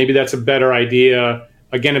 Maybe that's a better idea.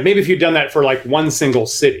 Again, maybe if you'd done that for like one single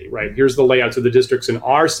city, right? Here's the layouts of the districts in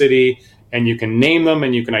our city, and you can name them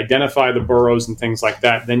and you can identify the boroughs and things like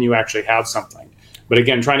that. Then you actually have something. But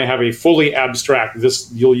again, trying to have a fully abstract,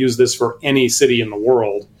 you'll use this for any city in the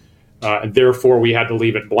world. And therefore, we had to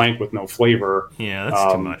leave it blank with no flavor. Yeah,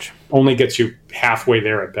 that's too much. Only gets you halfway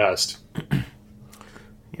there at best.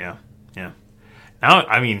 Yeah.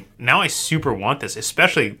 Now I super want this,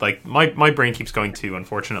 especially like my brain keeps going to,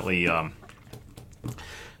 unfortunately,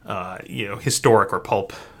 historic or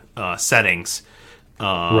pulp settings.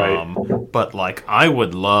 Right. But like, I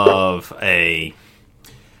would love a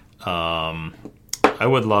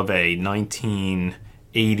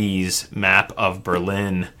 1980s map of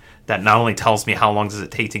Berlin that not only tells me how long does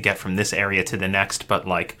it take to get from this area to the next, but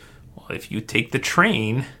like, well, if you take the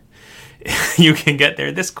train, you can get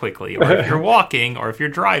there this quickly. Or if you're walking or if you're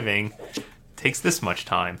driving, it takes this much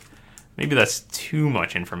time. Maybe that's too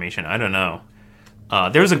much information. I don't know.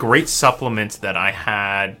 There's a great supplement that I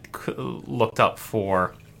had looked up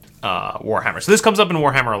for Warhammer. So this comes up in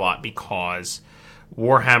Warhammer a lot because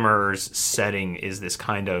Warhammer's setting is this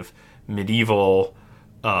kind of medieval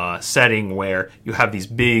setting where you have these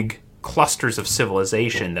big clusters of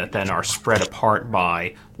civilization that then are spread apart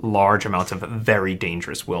by large amounts of very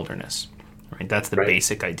dangerous wilderness. Right? That's the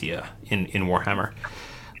basic idea in Warhammer.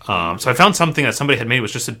 So I found something that somebody had made. It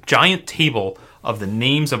was just a giant table of the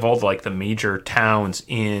names of all the major towns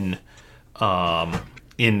in the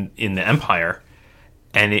Empire,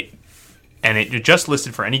 and it just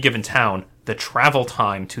listed for any given town the travel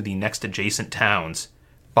time to the next adjacent towns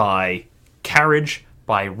by carriage,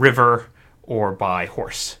 by river, or by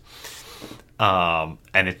horse. And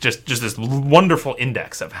it's just this wonderful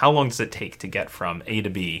index of how long does it take to get from A to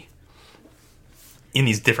B in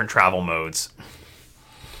these different travel modes.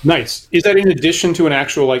 Nice. Is that in addition to an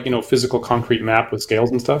actual physical concrete map with scales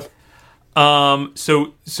and stuff?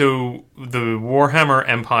 So the Warhammer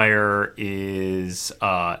Empire is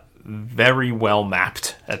very well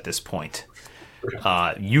mapped at this point.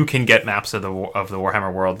 You can get maps of the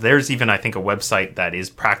Warhammer world. There's even, I think, a website that is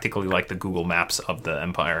practically like the Google Maps of the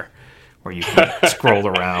Empire, where you can scroll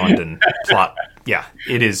around and plot. Yeah,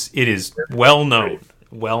 it is well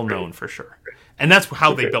known for sure. And that's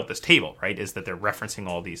how they built this table, right? Is that they're referencing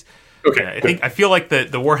all these. Okay. I feel like the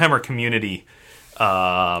Warhammer community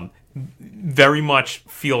very much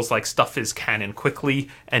feels like stuff is canon quickly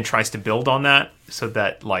and tries to build on that, so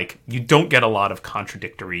that you don't get a lot of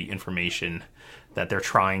contradictory information, that they're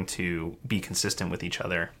trying to be consistent with each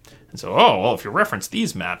other. And so, if you reference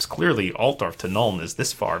these maps, clearly Altdorf to Nuln is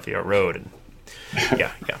this far via road. And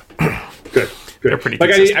yeah. Good. They're pretty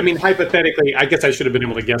consistent. I mean, hypothetically, I guess I should have been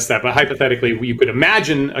able to guess that, but hypothetically, you could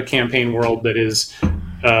imagine a campaign world that is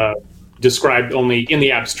described only in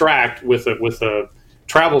the abstract with a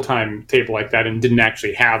travel time table like that, and didn't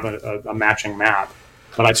actually have a matching map.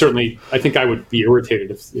 But I think I would be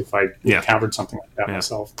irritated if I encountered something like that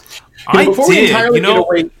myself.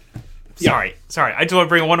 Sorry. I just want to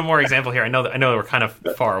bring one more example here. I know we're kind of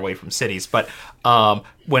far away from cities, but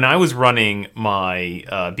when I was running my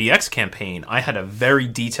BX campaign, I had a very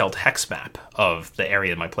detailed hex map of the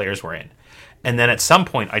area my players were in. And then at some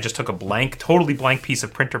point, I just took a totally blank piece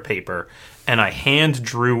of printer paper, and I hand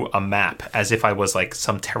drew a map as if I was like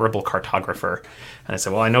some terrible cartographer. And I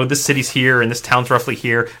said, well, I know this city's here, and this town's roughly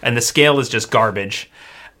here, and the scale is just garbage.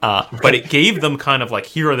 But it gave them kind of like,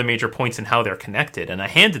 here are the major points and how they're connected. And I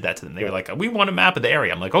handed that to them. They were like, we want a map of the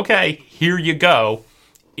area. I'm like, okay, here you go.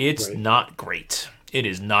 It's not great. It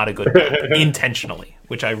is not a good map, intentionally,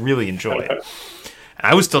 which I really enjoy.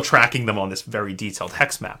 I was still tracking them on this very detailed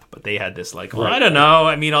hex map, but they had this like, I don't know.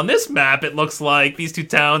 I mean, on this map, it looks like these two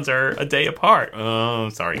towns are a day apart. Oh,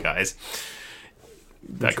 sorry, guys.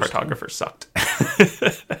 That cartographer sucked.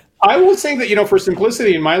 I will say that, for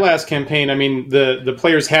simplicity in my last campaign, I mean, the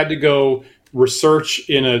players had to go research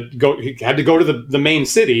had to go to the main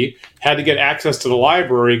city, had to get access to the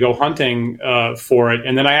library, go hunting for it.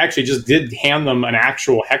 And then I actually just did hand them an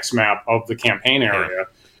actual hex map of the campaign area.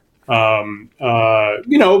 Kind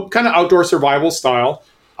of outdoor survival style.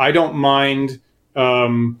 I don't mind, I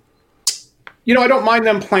don't mind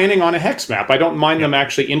them planning on a hex map. I don't mind them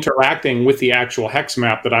actually interacting with the actual hex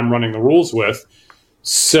map that I'm running the rules with.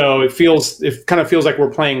 So it kind of feels like we're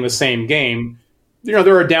playing the same game. There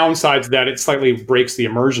are downsides that it slightly breaks the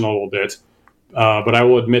immersion a little bit. But I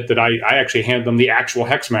will admit that I actually handed them the actual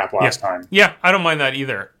hex map last time. Yeah, I don't mind that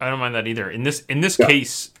either. In this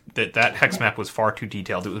case, that hex map was far too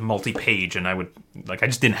detailed. It was multi-page, and I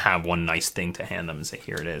just didn't have one nice thing to hand them and say,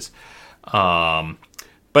 here it is.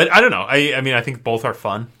 But I don't know. I mean, I think both are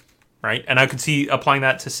fun, right? And I could see applying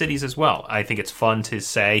that to cities as well. I think it's fun to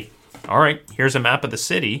say, all right, here's a map of the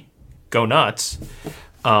city. Go nuts.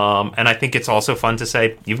 And I think it's also fun to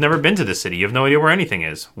say, you've never been to the city. You have no idea where anything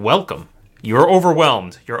is. Welcome. You're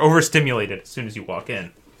overwhelmed. You're overstimulated as soon as you walk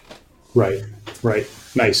in. Right.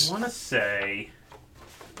 Nice. I want to say...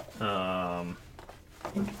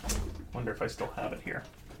 wonder if I still have it here.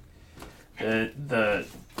 The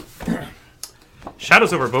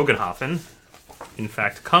Shadows over Bogenhofen, in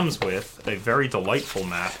fact, comes with a very delightful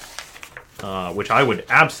map, which I would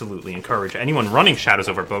absolutely encourage anyone running Shadows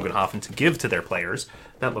over Bogenhofen to give to their players.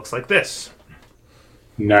 That looks like this.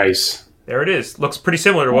 Nice. There it is. Looks pretty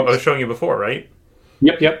similar to what I was showing you before, right?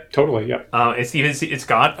 Yep, totally, yep. It's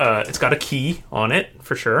got a key on it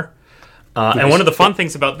for sure. Nice. And one of the fun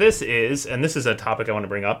things about this is, and this is a topic I want to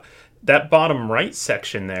bring up, that bottom right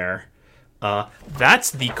section there,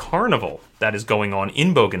 that's the carnival that is going on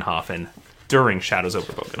in Bogenhofen during Shadows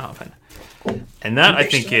over Bogenhofen. And that, I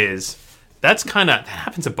think, that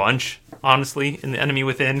happens a bunch, honestly, in the Enemy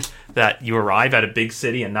Within, that you arrive at a big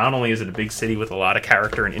city, and not only is it a big city with a lot of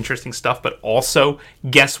character and interesting stuff, but also,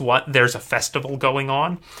 guess what? There's a festival going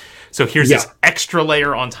on. So here's this extra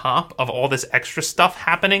layer on top of all this extra stuff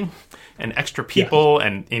happening, and extra people,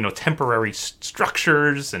 and temporary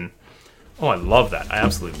structures, and I love that. I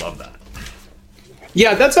absolutely love that.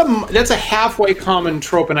 Yeah, that's a halfway common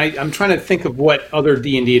trope, and I'm trying to think of what other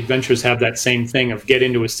D&D adventures have that same thing of get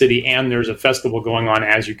into a city and there's a festival going on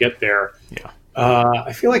as you get there. Yeah,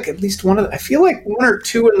 I feel like at least one or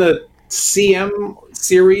two in the CM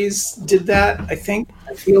series did that. I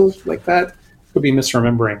feel like that. Could be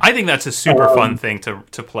misremembering. I think that's a super fun thing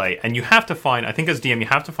to play, and you have to find. I think as DM, you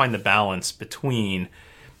have to find the balance between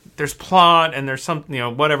there's plot and there's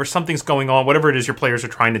something's going on, whatever it is your players are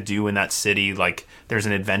trying to do in that city. Like there's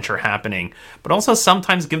an adventure happening, but also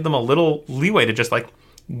sometimes give them a little leeway to just like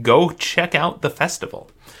go check out the festival.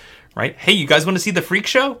 Right? Hey, you guys want to see the freak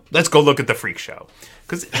show? Let's go look at the freak show.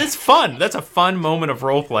 Because it's fun. That's a fun moment of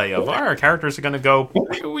roleplay of our characters are going to go,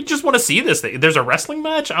 we just want to see this thing. There's a wrestling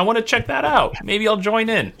match? I want to check that out. Maybe I'll join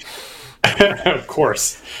in. Of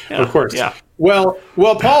course. Yeah, of course. Yeah. Well,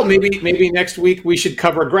 Paul, maybe next week we should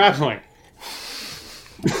cover grappling.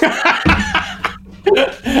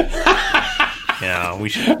 Yeah, we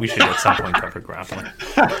should at some point cover grappling.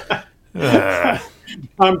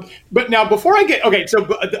 But now, before I get... Okay, so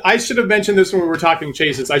I should have mentioned this when we were talking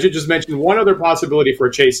chases. I should just mention one other possibility for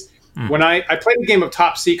a chase. When I played a game of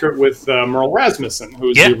Top Secret with Merle Rasmussen,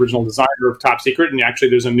 who's the original designer of Top Secret, and actually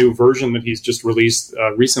there's a new version that he's just released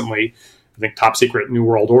recently think Top Secret New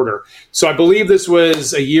World Order. So I believe this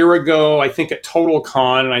was a year ago, I think at Total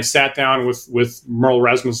Con, and I sat down with Merle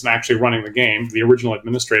Rasmussen actually running the game, the original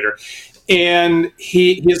administrator. And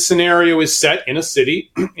his scenario is set in a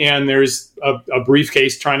city, and there's a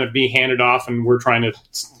briefcase trying to be handed off, and we're trying to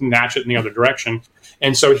snatch it in the other direction.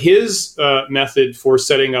 And so his method for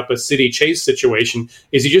setting up a city chase situation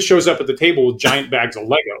is he just shows up at the table with giant bags of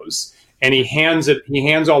Legos, and he hands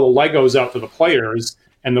all the Legos out to the players.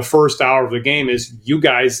 And the first hour of the game is, you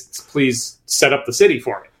guys, please set up the city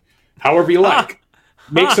for me, however you like.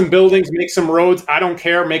 Make some buildings, make some roads. I don't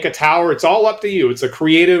care. Make a tower. It's all up to you. It's a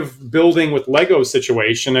creative building with Lego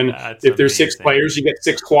situation. And if there's 6 players, you get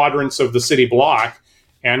 6 quadrants of the city block.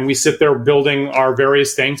 And we sit there building our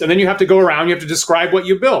various things. And then you have to go around. You have to describe what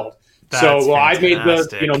you build. I made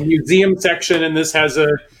the museum section, and this has a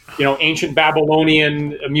ancient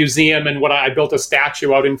Babylonian museum. And I built a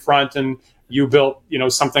statue out in front, and you built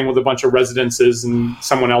something with a bunch of residences, and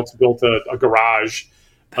someone else built a garage.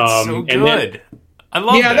 That's so good. I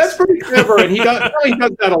love this. That's pretty clever, and he does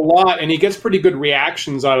that a lot, and he gets pretty good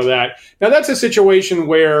reactions out of that. Now, that's a situation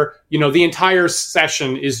where the entire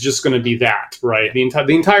session is just going to be that, right? The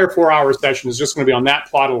entire 4-hour session is just going to be on that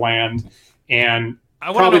plot of land, and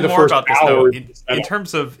I want to know more about this though. In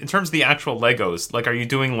terms of the actual Legos, like, are you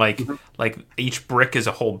doing like each brick is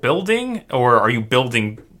a whole building, or are you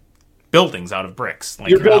building buildings out of bricks? Like,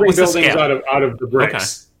 you're building buildings out of the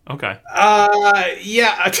bricks. Okay.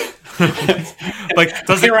 Yeah. Like,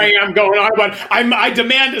 here I am going on, but I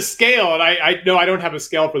demand a scale, and I don't have a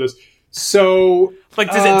scale for this. So, like,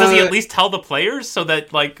 does he at least tell the players so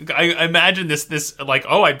that, like, I imagine this like,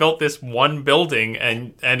 oh, I built this one building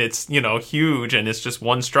and it's huge, and it's just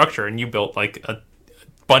one structure, and you built like a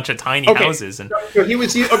bunch of tiny houses, and so he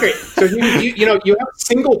was okay. So you have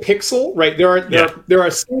single pixel, right? There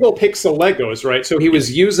are single pixel Legos, right? So he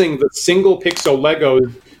was using the single pixel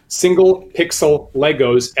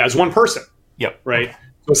Legos as one person. Yep. Right.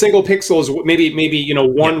 So single pixel is maybe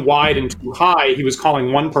one wide and 2 high. He was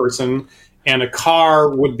calling one person, and a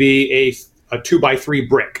car would be a 2x3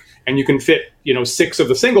 brick, and you can fit 6 of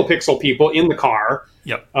the single pixel people in the car.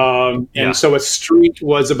 Yep. So a street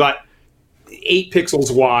was about 8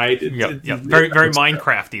 pixels wide. Yep. Very, very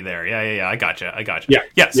Minecrafty there. Yeah. I gotcha.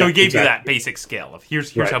 Yeah. So he gave you that basic scale of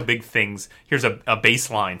here's how big things. Here's a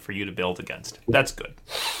baseline for you to build against. That's good.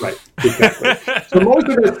 Right. Exactly. So most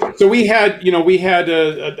of it. So we had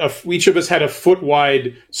each of us had a foot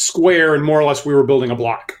wide square, and more or less we were building a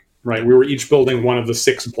block. Right. We were each building one of the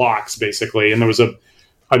 6 blocks basically, and there was an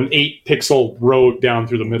 8 pixel road down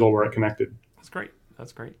through the middle where it connected.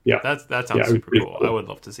 That's great. Yeah, that sounds super cool. I would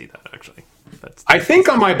love to see that actually. I think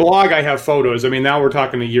on my blog I have photos. I mean, now we're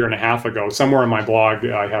talking a year and a half ago. Somewhere on my blog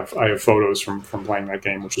I have photos from playing that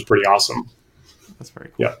game, which was pretty awesome. That's very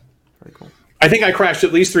cool. Yeah, very cool. I think I crashed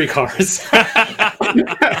at least 3 cars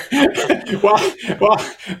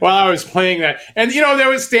while I was playing that. And, there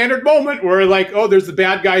was a standard moment where, like, oh, there's the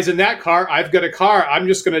bad guys in that car. I've got a car. I'm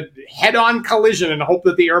just going to head-on collision and hope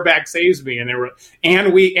that the airbag saves me.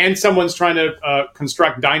 And someone's trying to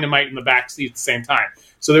construct dynamite in the back seat at the same time.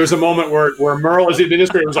 So there was a moment where Merle, as the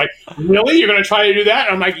administrator, was like, really? You're going to try to do that?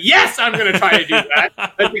 And I'm like, yes, I'm going to try to do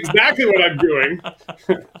that. That's exactly what I'm doing.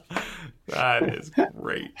 That is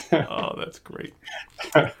great. Oh, that's great.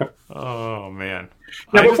 Oh man.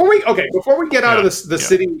 Now, before we get out of the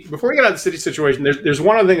city, before we get out of the city situation, there's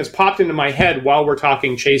one other thing that's popped into my head while we're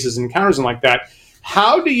talking chases and encounters and like that.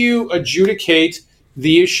 How do you adjudicate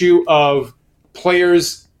the issue of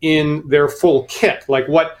players in their full kit? Like,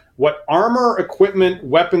 what armor, equipment,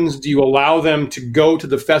 weapons do you allow them to go to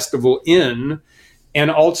the festival in? And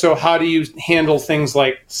also, how do you handle things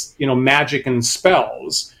like magic and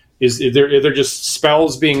spells? Is there just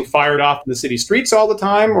spells being fired off in the city streets all the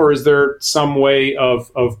time, or is there some way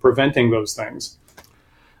of preventing those things?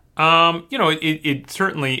 It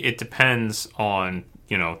certainly depends on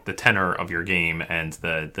the tenor of your game and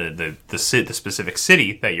the specific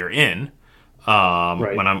city that you're in.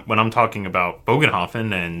 Right. When I'm talking about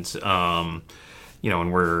Bogenhofen and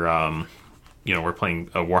and we're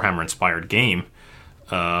playing a Warhammer inspired game.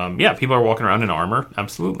 People are walking around in armor,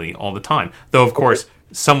 absolutely, all the time. Though, of course,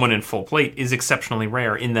 someone in full plate is exceptionally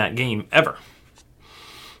rare in that game ever.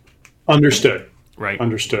 Understood. Right.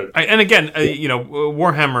 Understood. And again,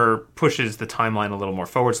 Warhammer pushes the timeline a little more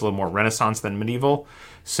forward. It's a little more Renaissance than medieval.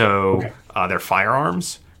 So they're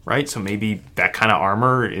firearms, right? So maybe that kind of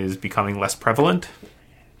armor is becoming less prevalent.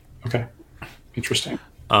 Okay. Interesting.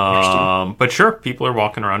 But sure, people are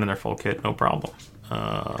walking around in their full kit, no problem.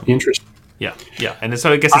 Interesting. Yeah. And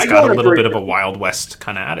so I guess it's got a little bit of a Wild West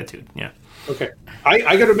kind of attitude. Yeah. Okay.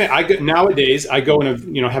 I got to admit, nowadays I go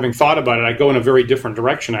in a, having thought about it, I go in a very different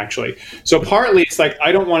direction actually. So partly it's like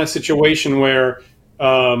I don't want a situation where,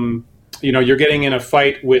 you're getting in a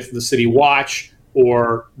fight with the City Watch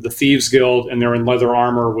or the Thieves Guild, and they're in leather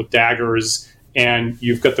armor with daggers, and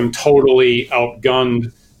you've got them totally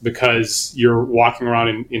outgunned because you're walking around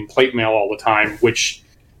in plate mail all the time, which,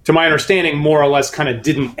 to my understanding, more or less kind of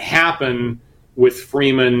didn't happen with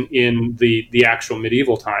Freeman in the actual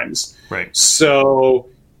medieval times. Right. So,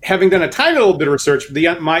 having done a tiny little bit of research,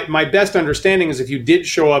 my best understanding is if you did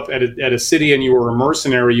show up at a city and you were a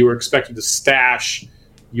mercenary, you were expected to stash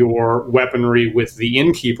your weaponry with the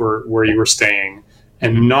innkeeper where you were staying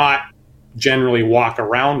and not generally walk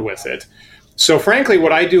around with it. So, frankly,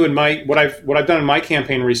 what I do what I've done in my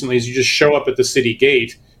campaign recently is you just show up at the city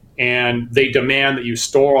gate and they demand that you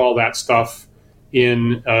store all that stuff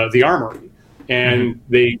in the armory. And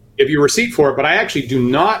they give you a receipt for it, but I actually do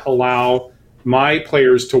not allow my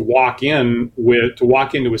players to walk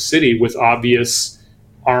into a city with obvious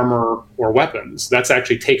armor or weapons. That's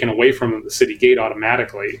actually taken away from the city gate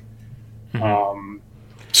automatically.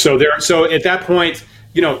 So at that point,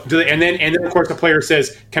 and then of course the player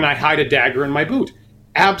says, "Can I hide a dagger in my boot?"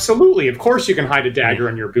 Absolutely, of course you can hide a dagger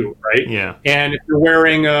in your boot, right? Yeah. And if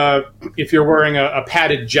you're wearing a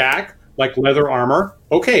padded jack like leather armor,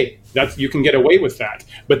 okay, you can get away with that.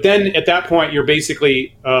 But then at that point, you're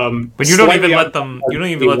basically. But you don't even let them. You don't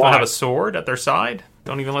even let them have a sword at their side.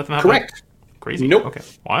 Don't even let them have. Correct. Crazy. Nope. Okay.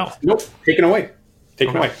 Wow. Nope. Taken away.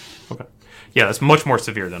 Taken away. Okay. Yeah, that's much more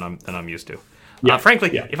severe than I'm used to. Yeah.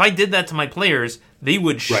 Frankly, if I did that to my players, they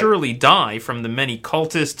would surely die from the many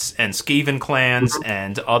cultists and Skaven clans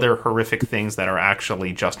and other horrific things that are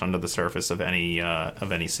actually just under the surface of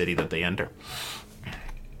any city that they enter.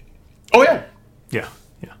 Oh yeah. Yeah.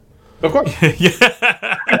 Yeah. Of course.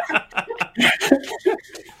 Yeah.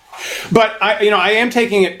 But I am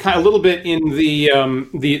taking it kind of a little bit in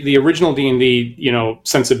the original D&D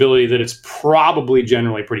sensibility that it's probably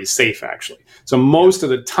generally pretty safe actually. So most of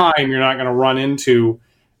the time you're not going to run into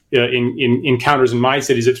in encounters in my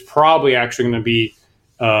cities. It's probably actually going to be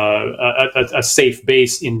a safe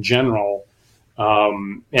base in general,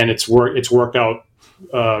 and it's worked out.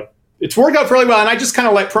 It's worked out fairly well, and I just kind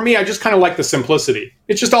of like the simplicity.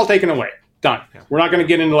 It's just all taken away, done. Yeah. We're not going to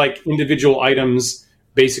get into like individual items.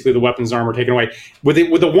 Basically, the weapons and armor taken away, with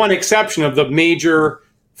the one exception of the major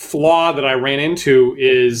flaw that I ran into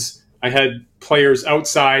is I had players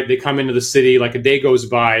outside. They come into the city, like a day goes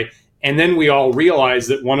by, and then we all realize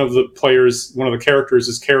that one of the characters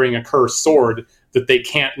is carrying a cursed sword that they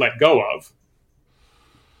can't let go of.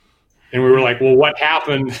 And we were like, well, what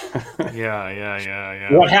happened? Yeah.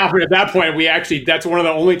 What happened at that point? That's one of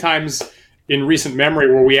the only times in recent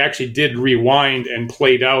memory where we actually did rewind and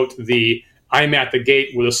played out the I'm at the gate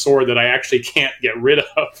with a sword that I actually can't get rid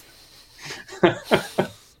of.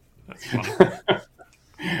 That's funny.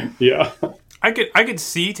 Yeah. I could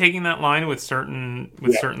see taking that line with certain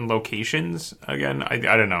locations. Again, I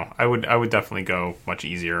don't know. I would definitely go much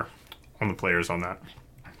easier on the players on that.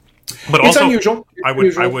 But it's also, unusual. I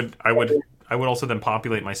would also then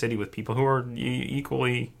populate my city with people who are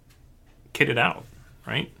equally kitted out,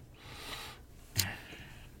 right?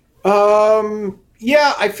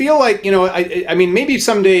 Yeah, I feel like I mean, maybe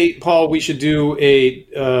someday, Paul, we should do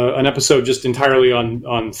an episode just entirely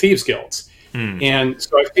on thieves guilds. And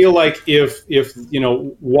so I feel like if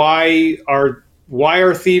why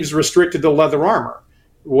are thieves restricted to leather armor?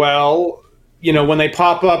 Well, when they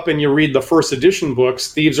pop up and you read the first edition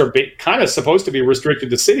books, thieves are kind of supposed to be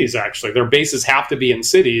restricted to cities. Actually, their bases have to be in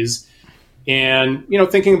cities. And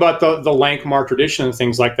thinking about the Lankhmar tradition and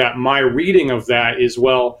things like that, my reading of that is,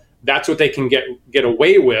 well, that's what they can get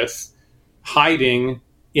away with, hiding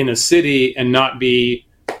in a city and not be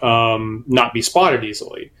spotted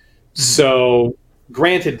easily. Mm-hmm. So,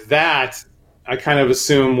 granted that, I kind of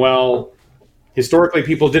assume, well, historically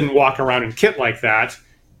people didn't walk around in kit like that,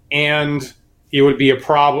 and it would be a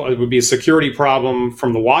problem. It would be a security problem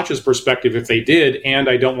from the Watch's perspective if they did, and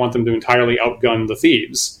I don't want them to entirely outgun the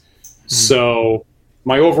thieves. Mm-hmm. So,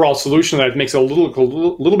 my overall solution to that makes it a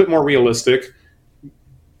little bit more realistic.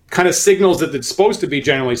 Kind of signals that it's supposed to be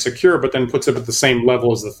generally secure, but then puts it at the same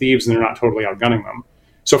level as the thieves, and they're not totally outgunning them.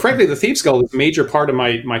 So, frankly, the Thieves Guild is a major part of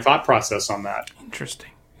my thought process on that.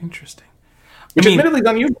 Interesting. Which admittedly is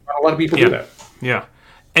unusual. A lot of people do that. Yeah.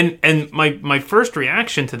 And my first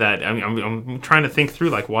reaction to that, I'm trying to think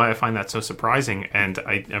through like why I find that so surprising, and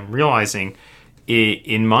I'm realizing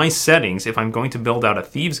in my settings, if I'm going to build out a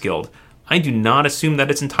Thieves Guild, I do not assume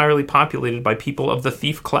that it's entirely populated by people of the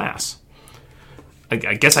thief class.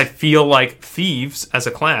 I guess I feel like thieves as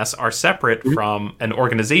a class are separate from an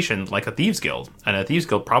organization like a Thieves Guild. And a Thieves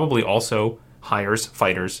Guild probably also hires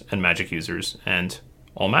fighters and magic users and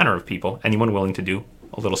all manner of people, anyone willing to do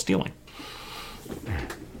a little stealing.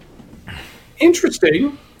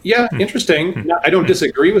 Interesting. Yeah, interesting. I don't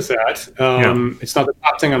disagree with that. It's not the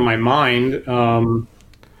top thing on my mind. And so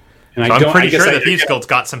I'm pretty sure the Thieves Guild's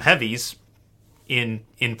got some heavies in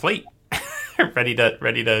plate, ready to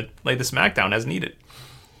lay the smackdown as needed.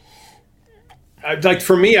 Like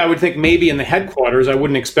for me, I would think maybe in the headquarters, I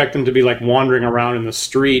wouldn't expect them to be like wandering around in the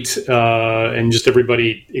street and just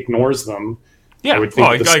everybody ignores them. Yeah, I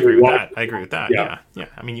agree with that. I agree with that. Yeah.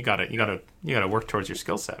 I mean, you gotta work towards your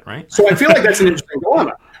skill set, right? So I feel like that's an interesting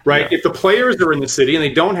dilemma, right? Yeah. If the players are in the city and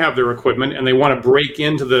they don't have their equipment and they want to break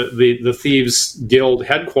into the Thieves Guild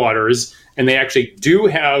headquarters and they actually do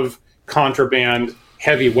have contraband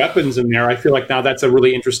heavy weapons in there, I feel like now that's a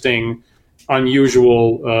really interesting,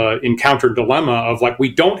 unusual encounter dilemma of like, we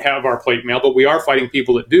don't have our plate mail, but we are fighting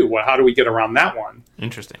people that do. Well, how do we get around that one?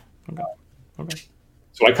 Interesting. Okay.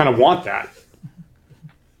 So I kind of want that.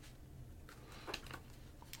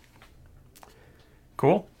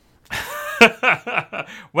 Cool.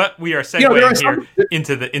 Well, we are segueing here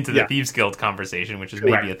into the Thieves Guild conversation, which is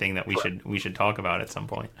maybe a thing that we should talk about at some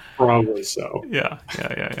point. Probably so. Yeah.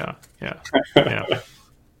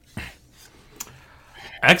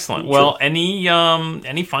 Excellent. Well,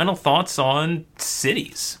 any final thoughts on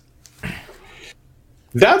cities?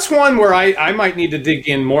 That's one where I might need to dig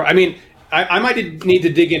in more. I mean, I might need to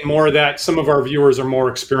dig in more that some of our viewers are more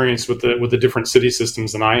experienced with the different city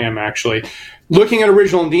systems than I am, actually. Looking at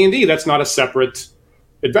original D&D, that's not a separate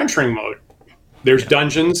adventuring mode. There's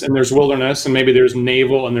dungeons and there's wilderness and maybe there's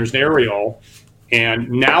naval and there's aerial. And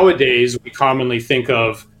nowadays we commonly think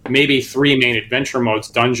of maybe 3 main adventure modes: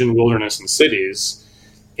 dungeon, wilderness, and cities.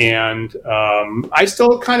 And I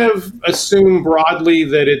still kind of assume broadly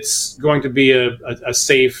that it's going to be a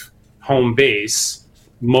safe home base,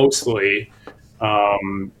 mostly,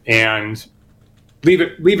 and leave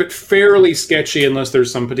it fairly sketchy unless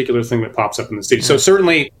there's some particular thing that pops up in the city. So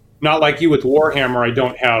certainly not like you with Warhammer. I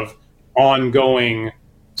don't have ongoing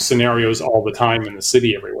scenarios all the time in the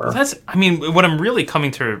city everywhere. What I'm really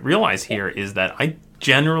coming to realize here is that I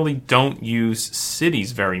generally don't use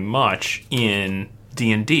cities very much in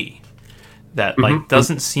D&D. That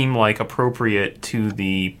doesn't seem like appropriate to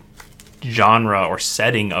the genre or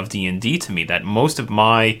setting of D&D to me. That most of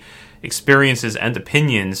my experiences and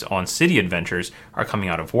opinions on city adventures are coming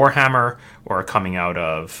out of Warhammer or are coming out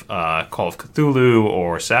of Call of Cthulhu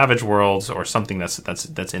or Savage Worlds or something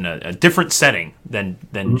that's in a different setting than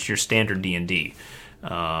your standard D&D.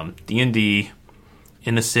 D&D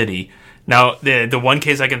in the city. Now, the one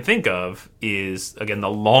case I can think of is, again, the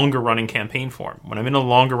longer running campaign form. When I'm in a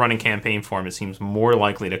longer running campaign form, it seems more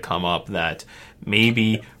likely to come up that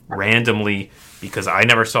maybe randomly, because I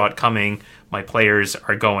never saw it coming, my players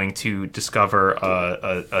are going to discover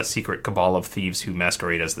a secret cabal of thieves who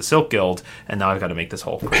masquerade as the Silk Guild, and now I've got to make this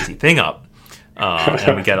whole crazy thing up.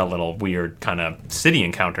 And we get a little weird kind of city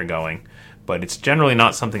encounter going. But it's generally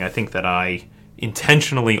not something I think that I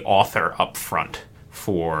intentionally author up front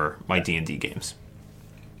for my D&D games.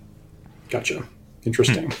 Gotcha.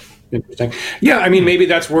 Interesting. Interesting. Yeah, I mean, maybe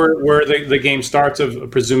that's where the game starts, of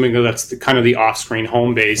presuming that that's kind of the off-screen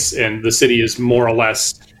home base, and the city is more or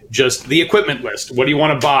less just the equipment list. What do you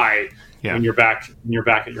want to buy when you're back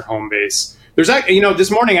at your home base? There's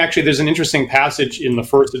this morning actually there's an interesting passage in the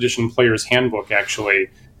first edition player's handbook actually,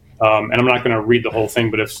 and I'm not going to read the whole thing,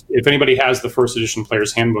 but if anybody has the first edition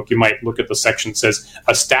player's handbook, you might look at the section that says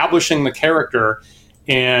establishing the character,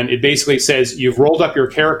 and it basically says you've rolled up your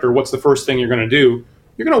character. What's the first thing you're going to do?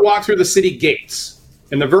 You're going to walk through the city gates.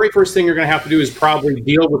 And the very first thing you're going to have to do is probably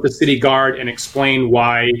deal with the city guard and explain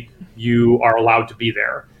why you are allowed to be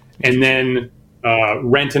there. And then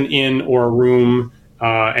rent an inn or a room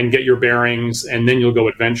and get your bearings, and then you'll go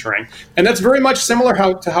adventuring. And that's very much similar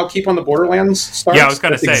to how Keep on the Borderlands starts. Yeah, I was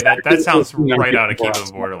going to say, exactly that sounds right out of Keep on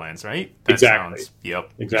the Borderlands, right? Exactly.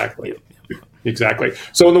 Exactly. Yep. Exactly.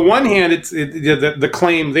 So on the one hand, the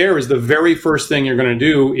claim there is the very first thing you're going to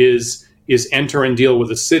do is enter and deal with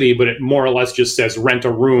the city, but it more or less just says rent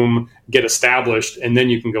a room, get established, and then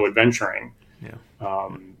you can go adventuring. Yeah.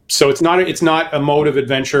 So it's not a mode of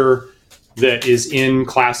adventure that is in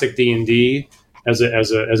classic D&D as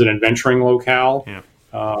an adventuring locale. Yeah.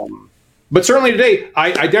 But certainly today,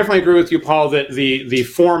 I definitely agree with you, Paul, that the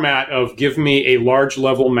format of give me a large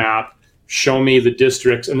level map, show me the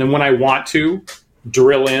districts, and then when I want to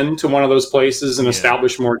drill into one of those places and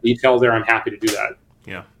establish more detail there, I'm happy to do that.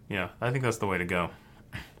 Yeah, I think that's the way to go.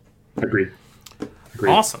 Agreed.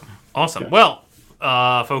 Awesome. Yeah. Well,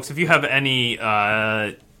 folks, if you have any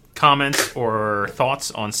comments or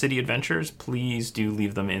thoughts on City Adventures, please do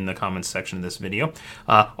leave them in the comments section of this video.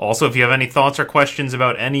 Also, if you have any thoughts or questions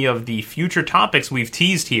about any of the future topics we've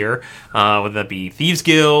teased here, whether that be Thieves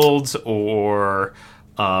Guilds or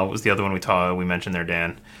what was the other one we mentioned there,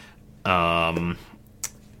 Dan?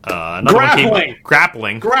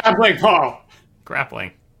 Grappling, Paul.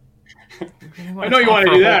 Grappling. I know you want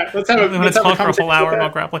to do that. Let's talk for a whole hour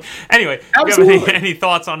about grappling. Anyway, if you have any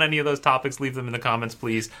thoughts on any of those topics, leave them in the comments,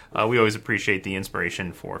 please. We always appreciate the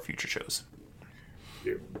inspiration for future shows.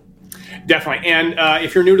 Definitely. And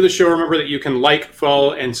if you're new to the show, remember that you can like,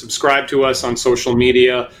 follow, and subscribe to us on social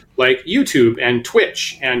media like YouTube and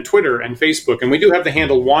Twitch and Twitter and Facebook. And we do have the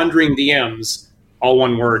handle Wandering DMs, all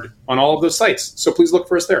one word, on all of those sites. So please look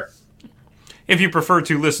for us there. If you prefer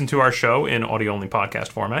to listen to our show in audio-only podcast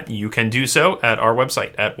format, you can do so at our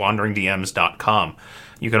website at wanderingdms.com.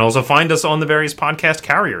 You can also find us on the various podcast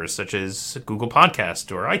carriers, such as Google Podcast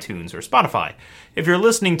or iTunes or Spotify. If you're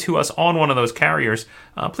listening to us on one of those carriers,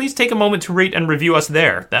 please take a moment to rate and review us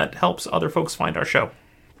there. That helps other folks find our show.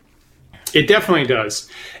 It definitely does.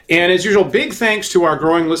 And as usual, big thanks to our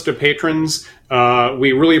growing list of patrons.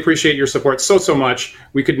 We really appreciate your support so much.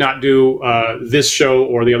 We could not do this show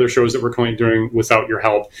or the other shows that we're currently doing without your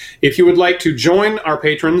help. If you would like to join our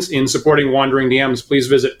patrons in supporting Wandering DMs, please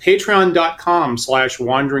visit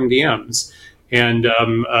patreon.com/wanderingdms. And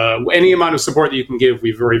any amount of support that you can give,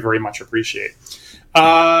 we very, very much appreciate.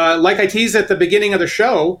 Like I teased at the beginning of the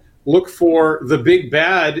show, look for The Big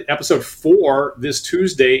Bad, episode 4, this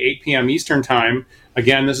Tuesday, 8 p.m. Eastern Time.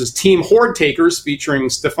 Again, this is Team Horde Takers, featuring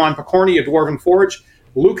Stefan Picorni of Dwarven Forge,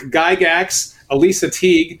 Luke Gygax, Elisa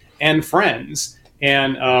Teague, and friends.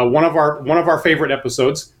 And one of our favorite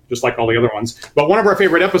episodes, just like all the other ones, but one of our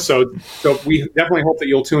favorite episodes. So we definitely hope that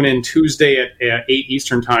you'll tune in Tuesday at 8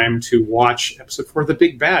 Eastern Time to watch episode 4, The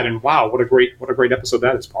Big Bad. And wow, what a great episode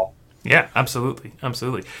that is, Paul. Yeah, absolutely.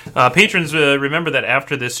 Patrons, remember that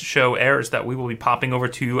after this show airs, that we will be popping over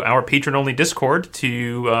to our patron-only Discord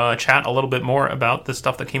to chat a little bit more about the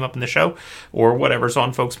stuff that came up in the show or whatever's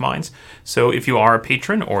on folks' minds. So if you are a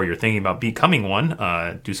patron or you're thinking about becoming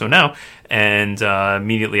one, do so now. And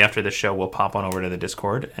immediately after the show, we'll pop on over to the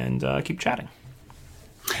Discord and keep chatting.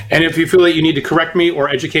 And if you feel that you need to correct me or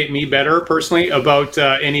educate me better personally about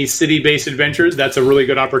any city-based adventures, that's a really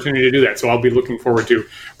good opportunity to do that. So I'll be looking forward to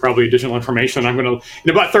probably additional information. In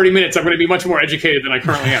about 30 minutes, I'm going to be much more educated than I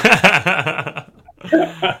currently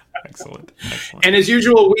am. Excellent. And as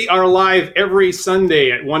usual, we are live every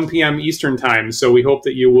Sunday at 1 p.m. Eastern Time. So we hope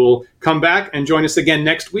that you will come back and join us again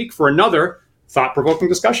next week for another thought-provoking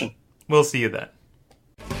discussion. We'll see you then.